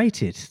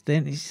underrated.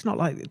 It's not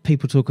like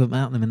people talk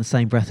about them in the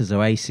same breath as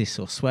Oasis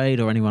or Suede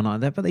or anyone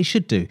like that, but they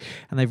should do.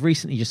 And they've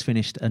recently just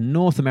finished a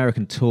North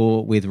American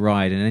tour with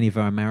Ride, and any of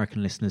our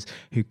American listeners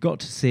who got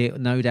to see it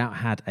no doubt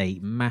had a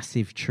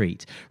massive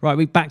treat. Right,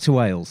 we're back to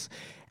Wales,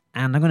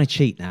 and I'm going to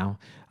cheat now.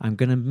 I'm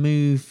going to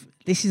move...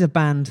 This is a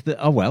band that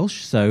are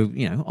Welsh, so,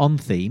 you know, on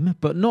theme,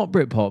 but not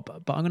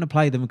Britpop. But I'm going to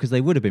play them because they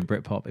would have been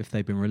Britpop if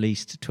they'd been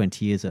released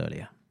 20 years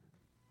earlier.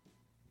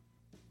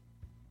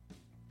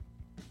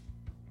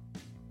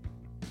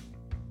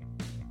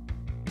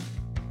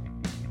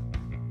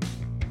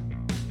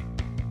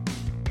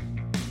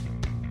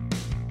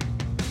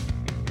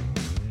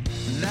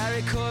 I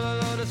recall a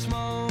lot of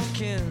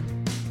smoking.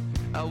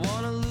 I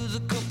want to lose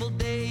a couple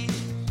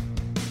days.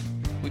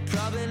 We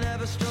probably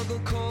never struggle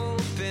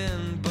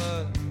coping,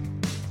 but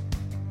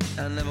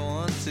I never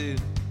want to.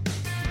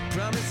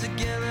 Promise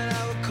again that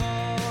I will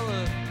call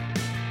her.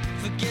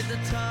 Forget the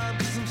time,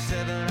 cause I'm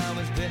 7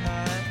 hours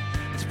behind.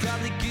 It's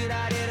probably good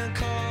I didn't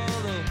call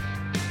her,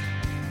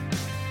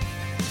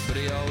 but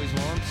I always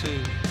want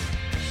to.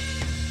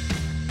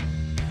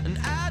 And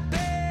I'd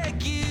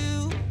beg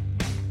you,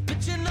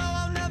 but you know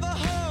I'm never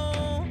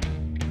home.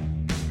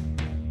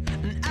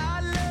 And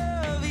I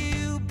love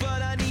you,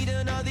 but I need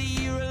another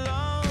year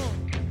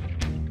alone.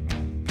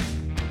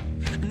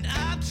 And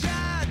I've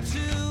tried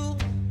to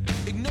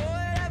ignore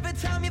it every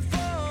time you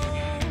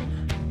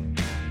phone,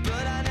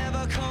 but I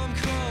never come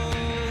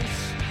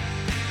close.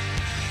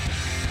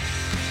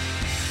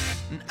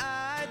 And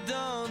I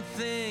don't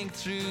think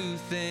through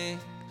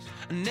things,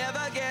 I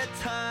never get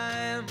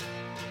time,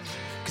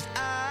 cause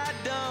I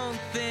don't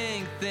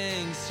think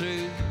things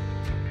through.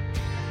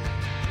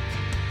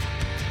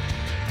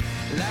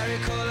 I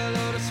recall a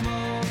load of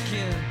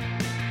smoking.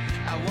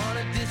 I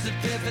wanna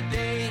disappear for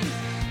days.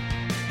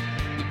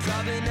 We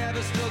probably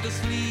never struggle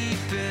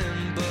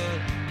sleeping, but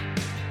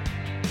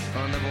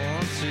I'll never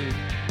want to.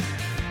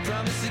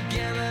 Promise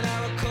again that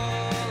I will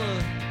call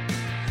her.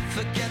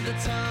 Forget the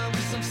time,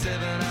 cause I'm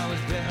 7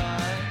 hours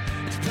behind.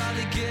 It's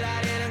probably good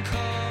I didn't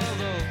call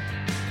though,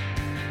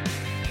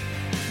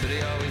 but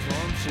I always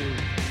want to.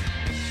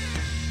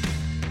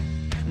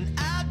 And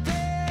I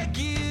beg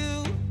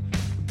you,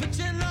 but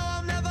you know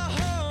I'm never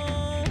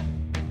home.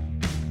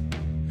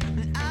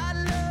 And I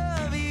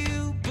love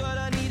you, but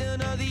I need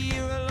another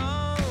year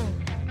alone.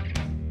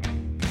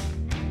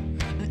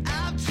 And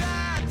I've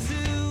tried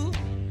to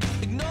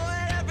ignore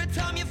it every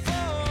time you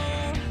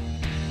phone,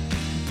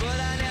 but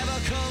I never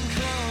come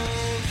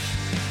close.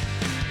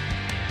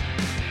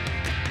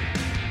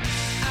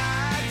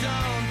 I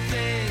don't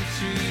think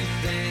through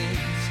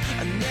things,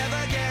 I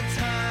never get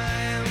time.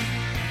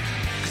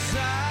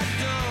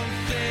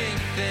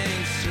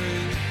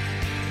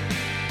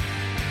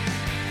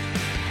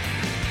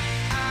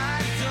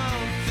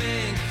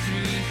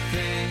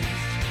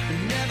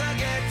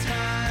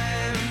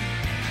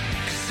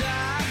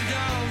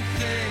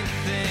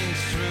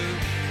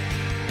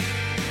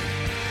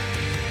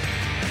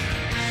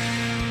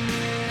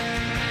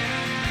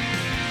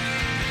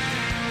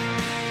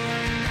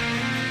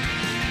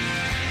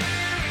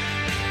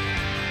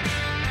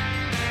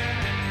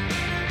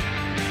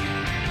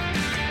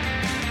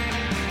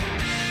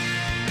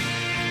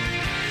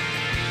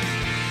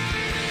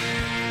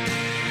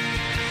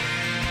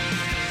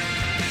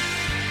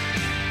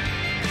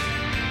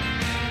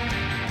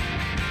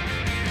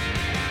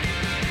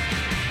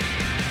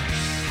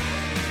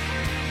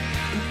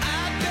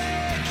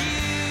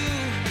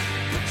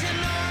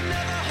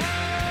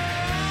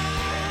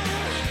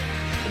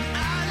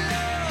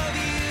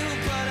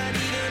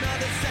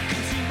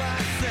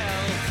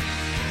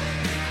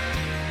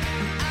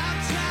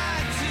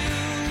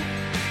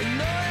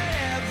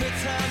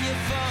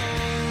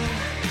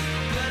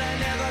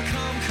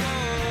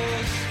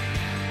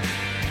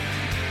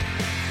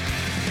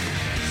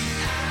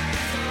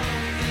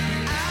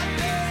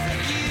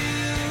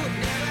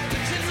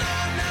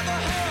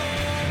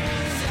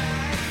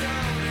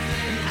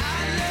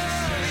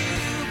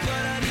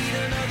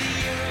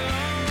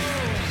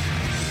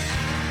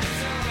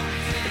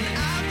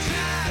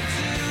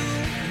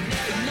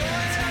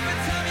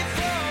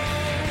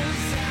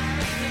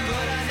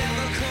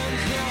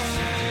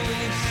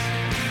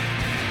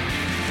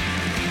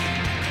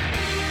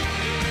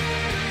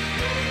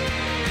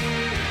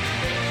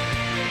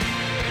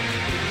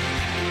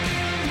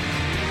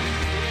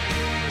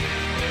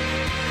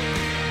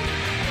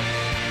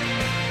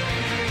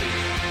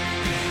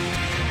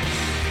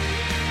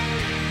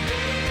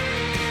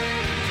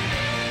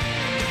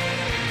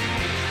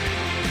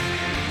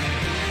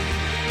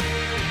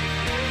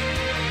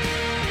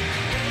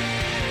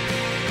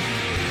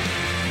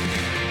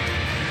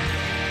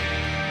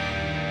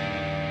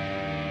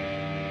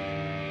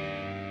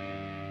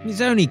 It's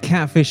only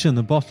Catfish and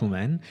the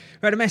Bottlemen.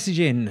 We had a message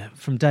in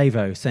from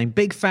Davo saying,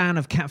 big fan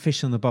of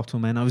Catfish and the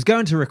Bottlemen. I was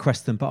going to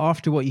request them, but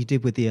after what you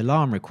did with the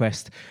alarm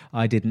request,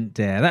 I didn't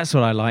dare. That's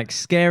what I like,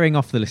 scaring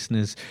off the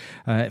listeners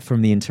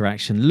from the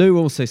interaction. Lou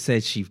also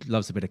said she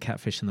loves a bit of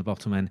Catfish and the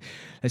Bottlemen.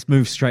 Let's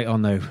move straight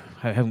on, though.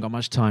 I haven't got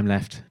much time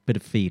left. Bit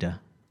of Feeder.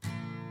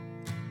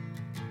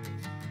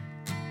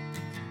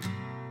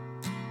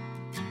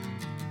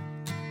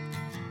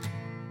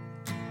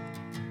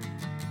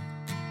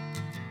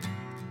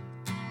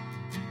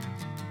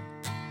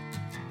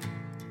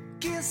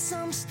 Guess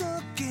I'm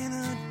stuck in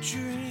a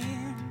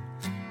dream,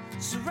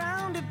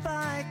 surrounded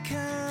by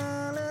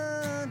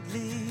colored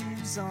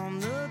leaves on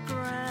the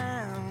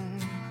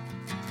ground.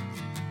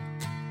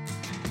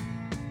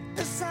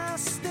 As I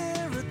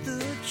stare at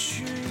the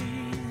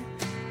tree,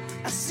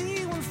 I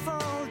see one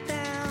fall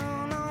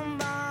down on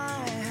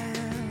my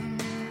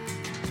hand.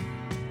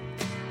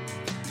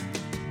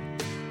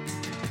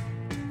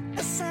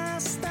 As I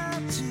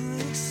start to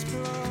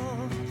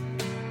explore,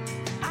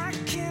 I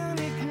can't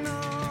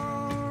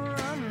ignore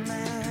a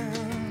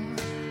man.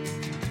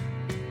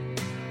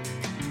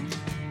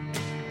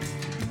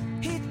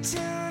 He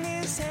turned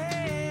his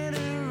head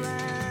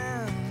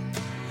around,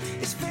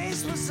 his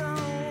face was all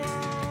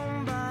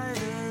warmed by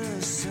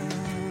the sun.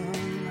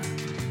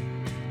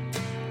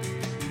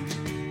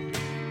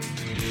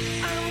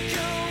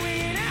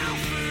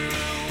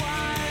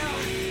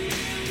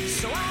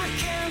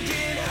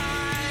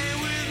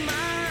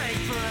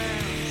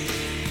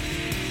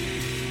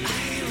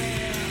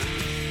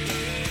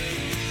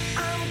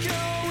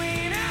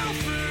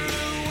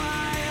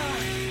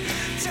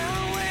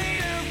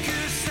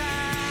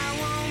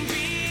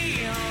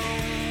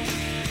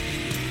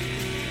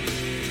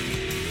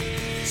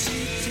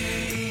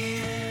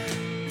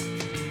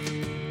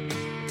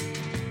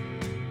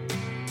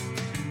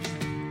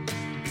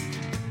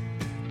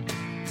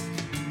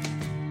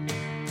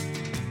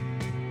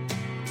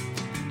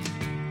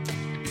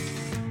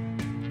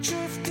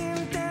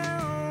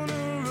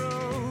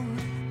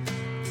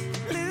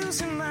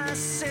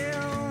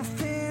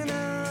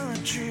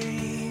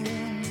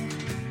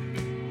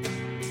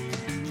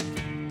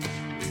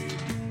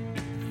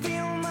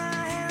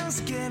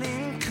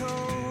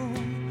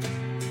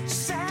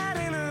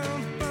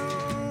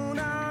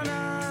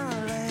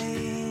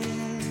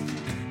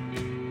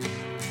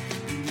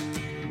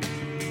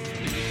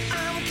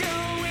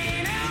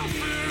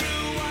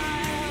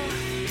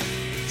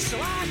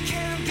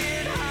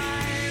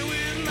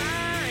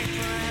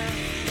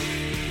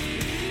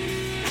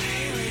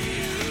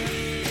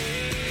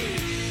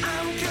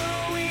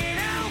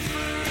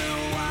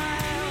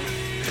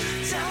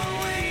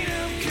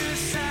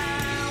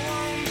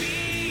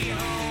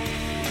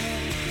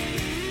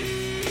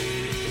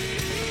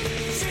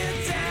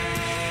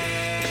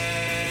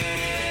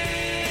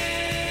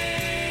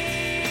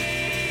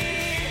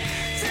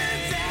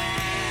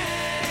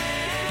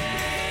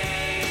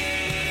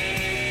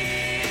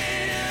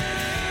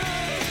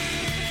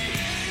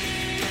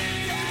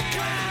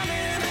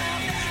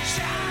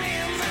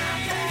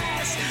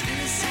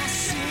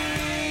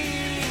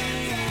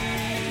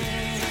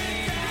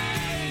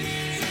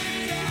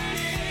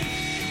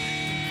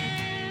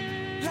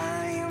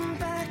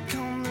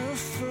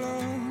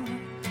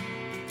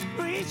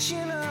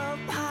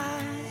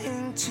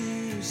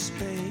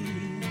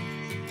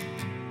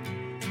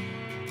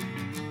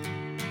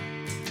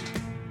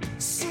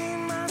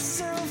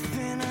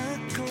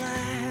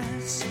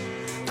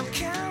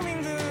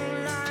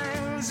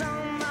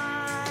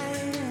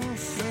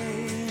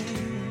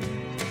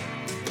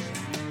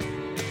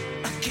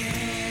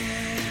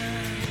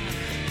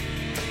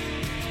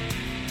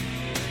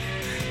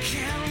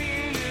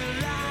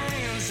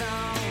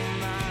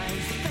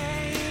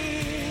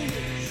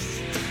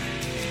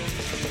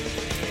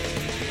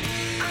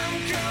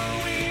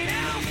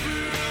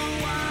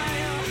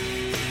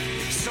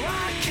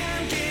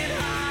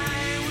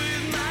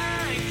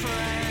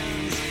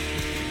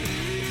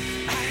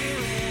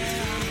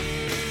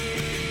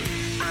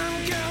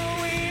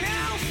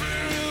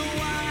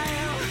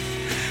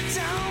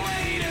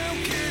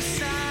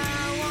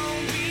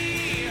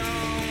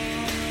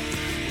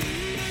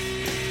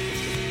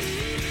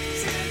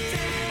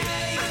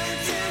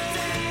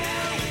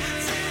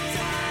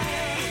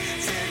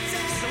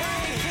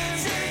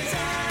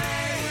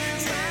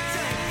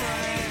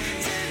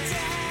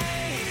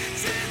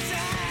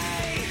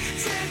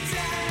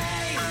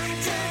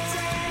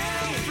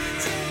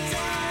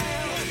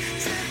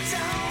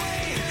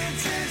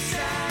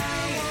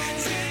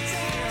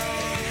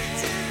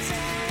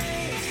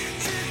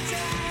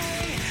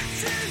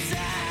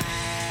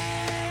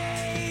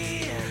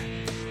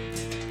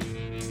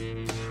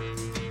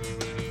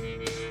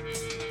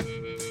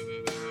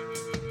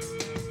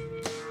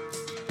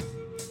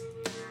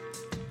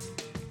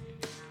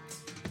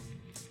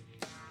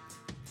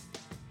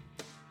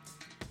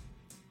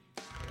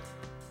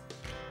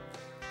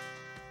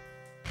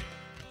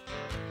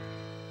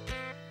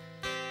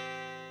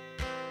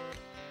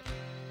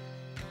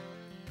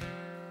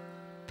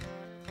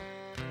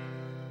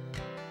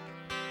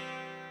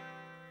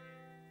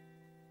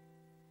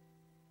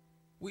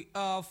 We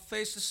all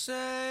face the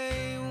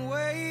same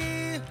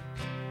way.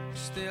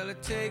 Still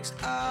it takes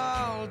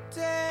all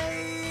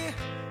day.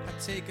 I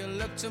take a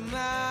look to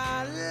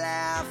my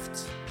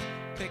left,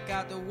 pick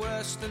out the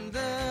worst and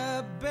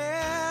the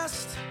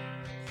best.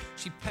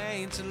 She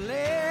paints a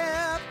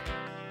lip,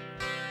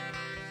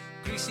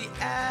 greasy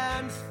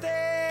and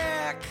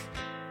thick.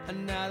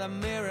 Another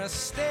mirror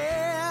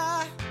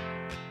stare,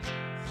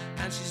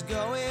 and she's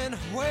going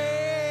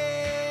where?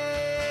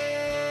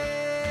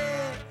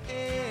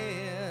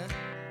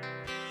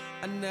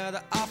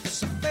 Another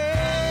office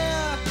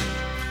affair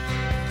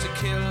to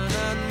kill an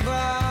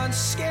unborn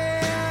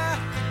scare.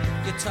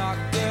 You talk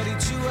dirty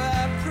to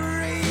a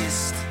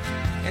priest,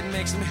 it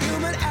makes him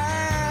human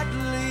at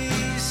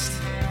least.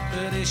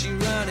 But is she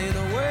running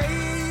away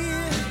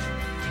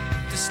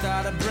to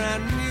start a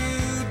brand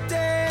new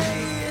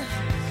day?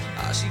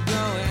 Or she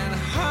going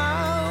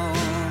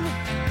home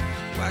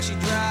while she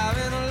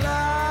driving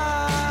along?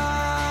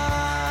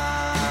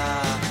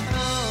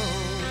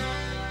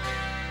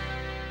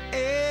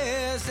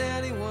 Is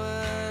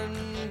anyone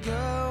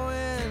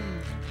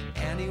going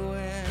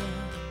anywhere?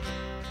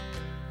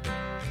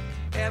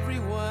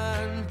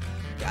 Everyone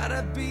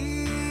gotta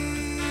be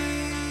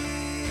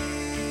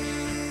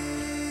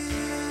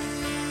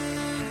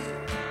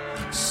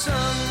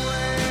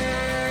somewhere.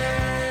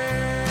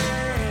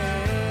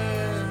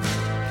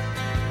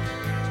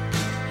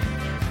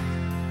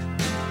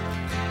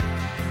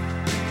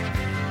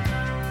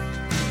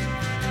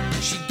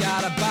 She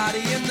got a body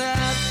in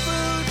that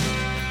food,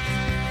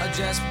 or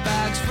just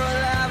bags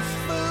full of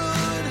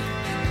food.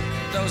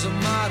 Those are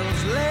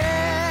models'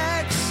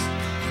 legs,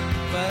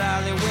 but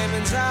are they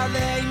women's, are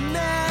they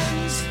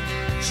men's?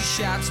 She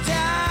shouts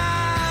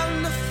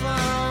down the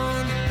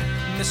phone,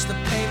 missed the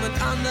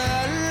payment on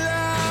the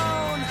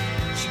loan.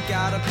 She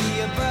gotta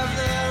be above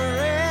the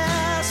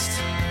rest,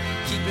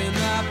 keeping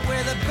up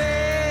with the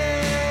best.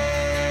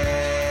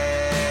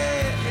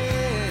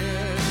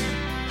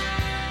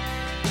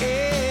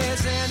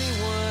 Is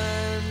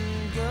anyone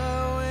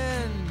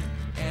going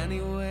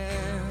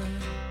anywhere?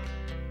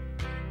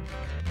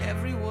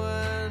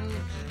 Everyone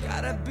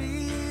gotta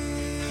be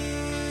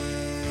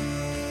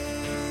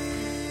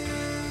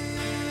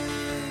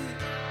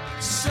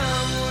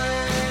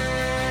somewhere.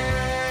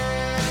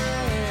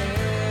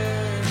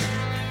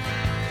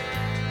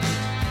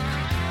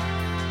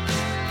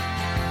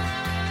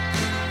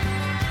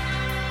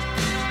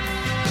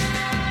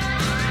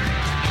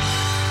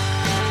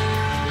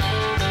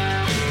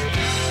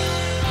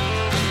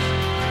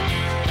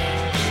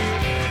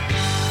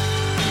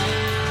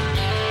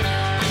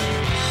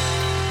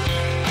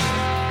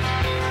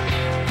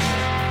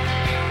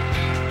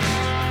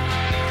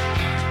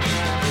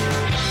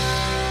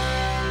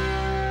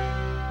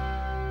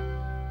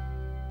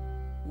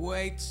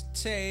 Wait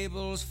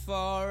tables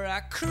for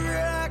a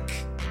crook.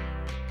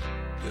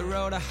 You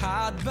wrote a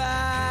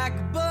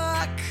hardback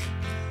book.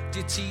 Do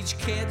you teach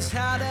kids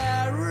how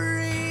to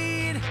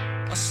read,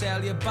 or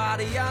sell your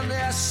body on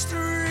the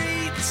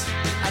street?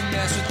 A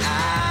nurse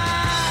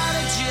without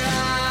a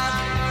job,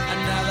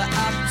 another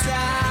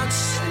uptown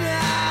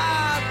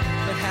snob.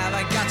 But have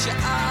I got you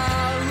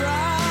all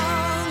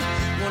wrong?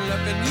 One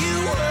look and you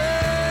were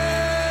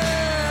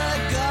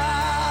gone.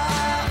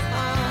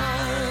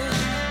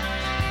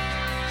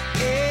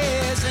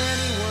 Is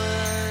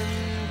anyone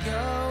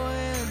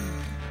going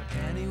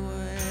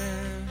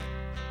anywhere?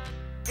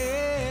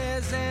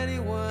 Is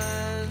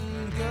anyone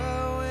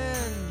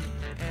going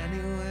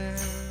anywhere?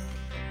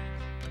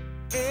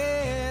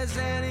 Is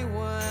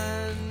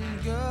anyone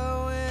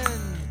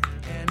going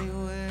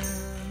anywhere?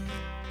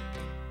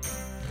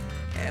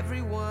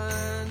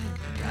 Everyone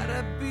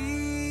gotta be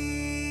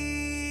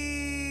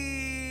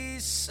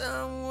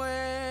somewhere.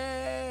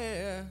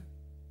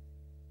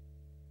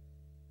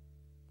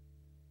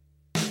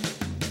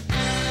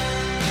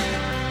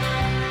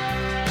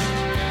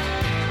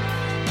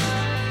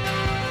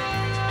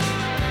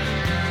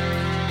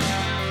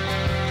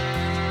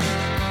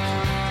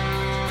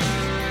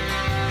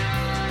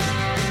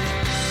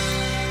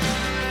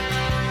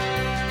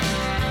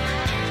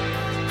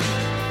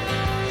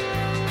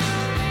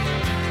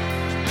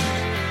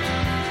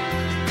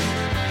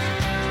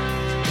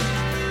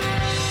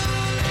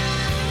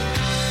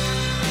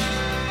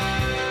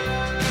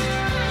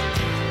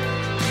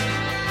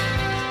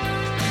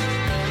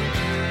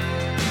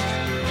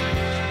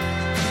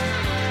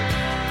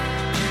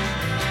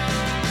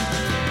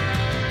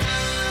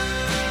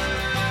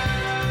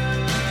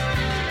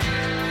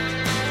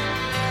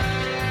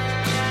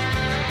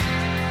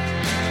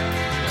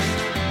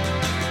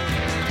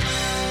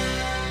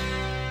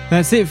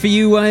 That's it for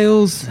you,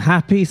 Wales.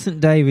 Happy St.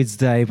 David's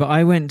Day. But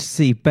I went to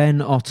see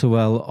Ben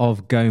Ottewell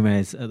of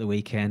Gomez at the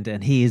weekend,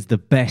 and he is the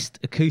best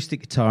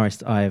acoustic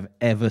guitarist I have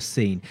ever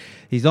seen.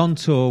 He's on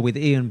tour with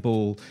Ian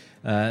Ball,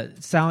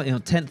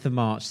 10th of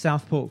March,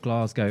 Southport,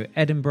 Glasgow,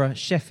 Edinburgh,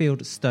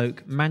 Sheffield,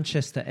 Stoke,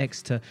 Manchester,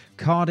 Exeter,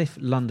 Cardiff,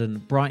 London,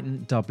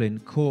 Brighton, Dublin,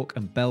 Cork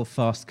and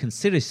Belfast.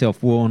 Consider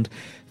yourself warned.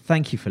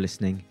 Thank you for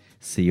listening.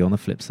 See you on the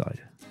flip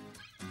side.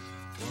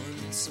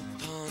 Once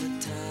upon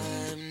a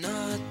time,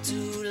 not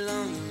too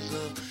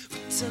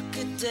took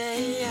a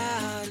day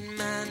out in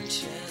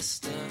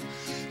Manchester.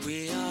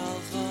 We all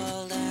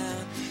fall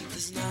down.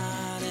 There's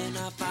not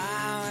enough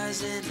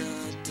hours in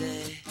a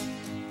day.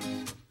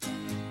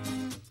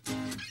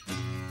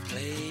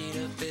 Played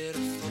a bit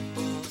of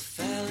football,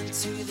 fell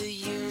into the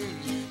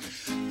Union,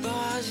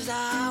 barged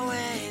our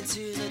way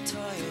into the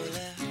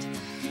toilet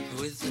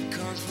with the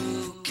Kung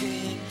Fu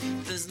King.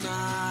 There's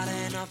not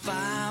enough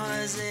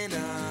hours in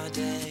a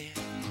day.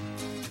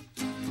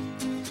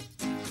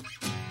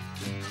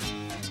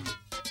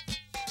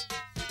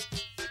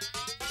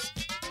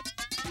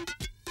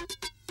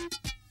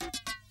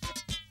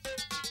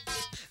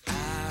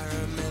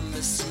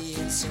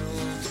 Seeing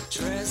someone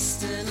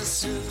dressed in a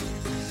suit,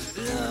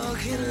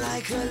 looking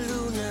like a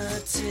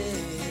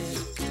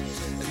lunatic,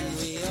 and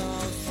we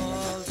all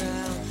fall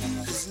down.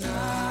 There's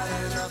not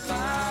enough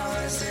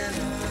hours in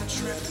our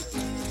trip.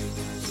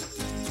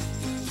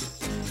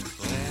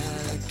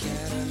 Well,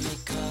 Academy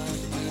car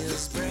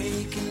wheels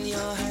breaking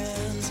your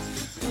hands.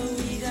 Oh,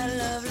 we got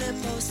lovely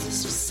posters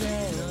for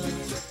sale,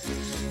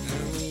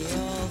 and we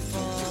all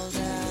fall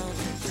down.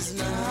 There's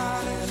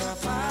not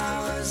enough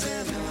hours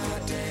in our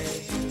day.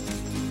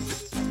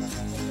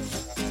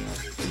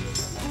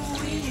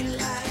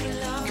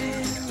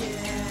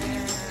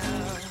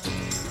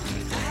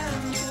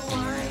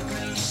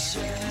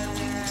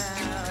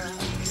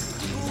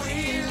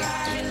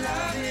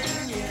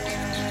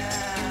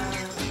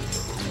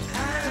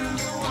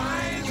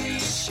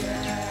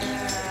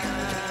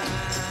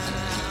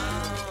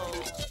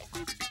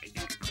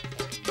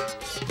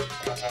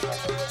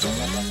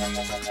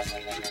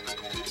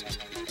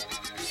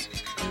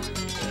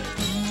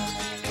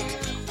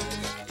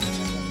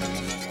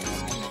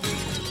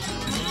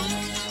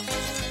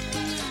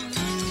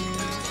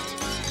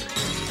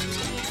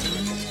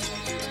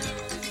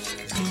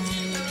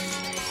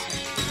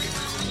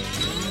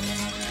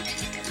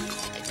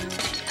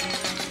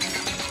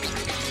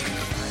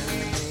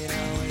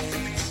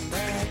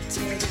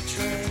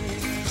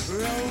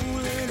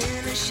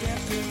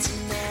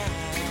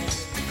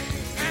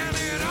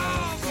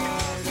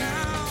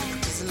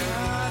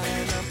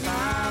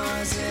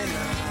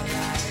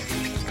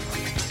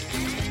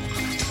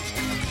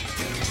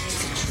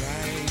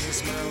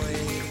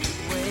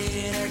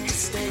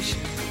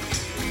 Station,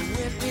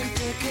 whipping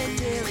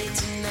Piccadilly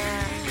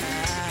tonight.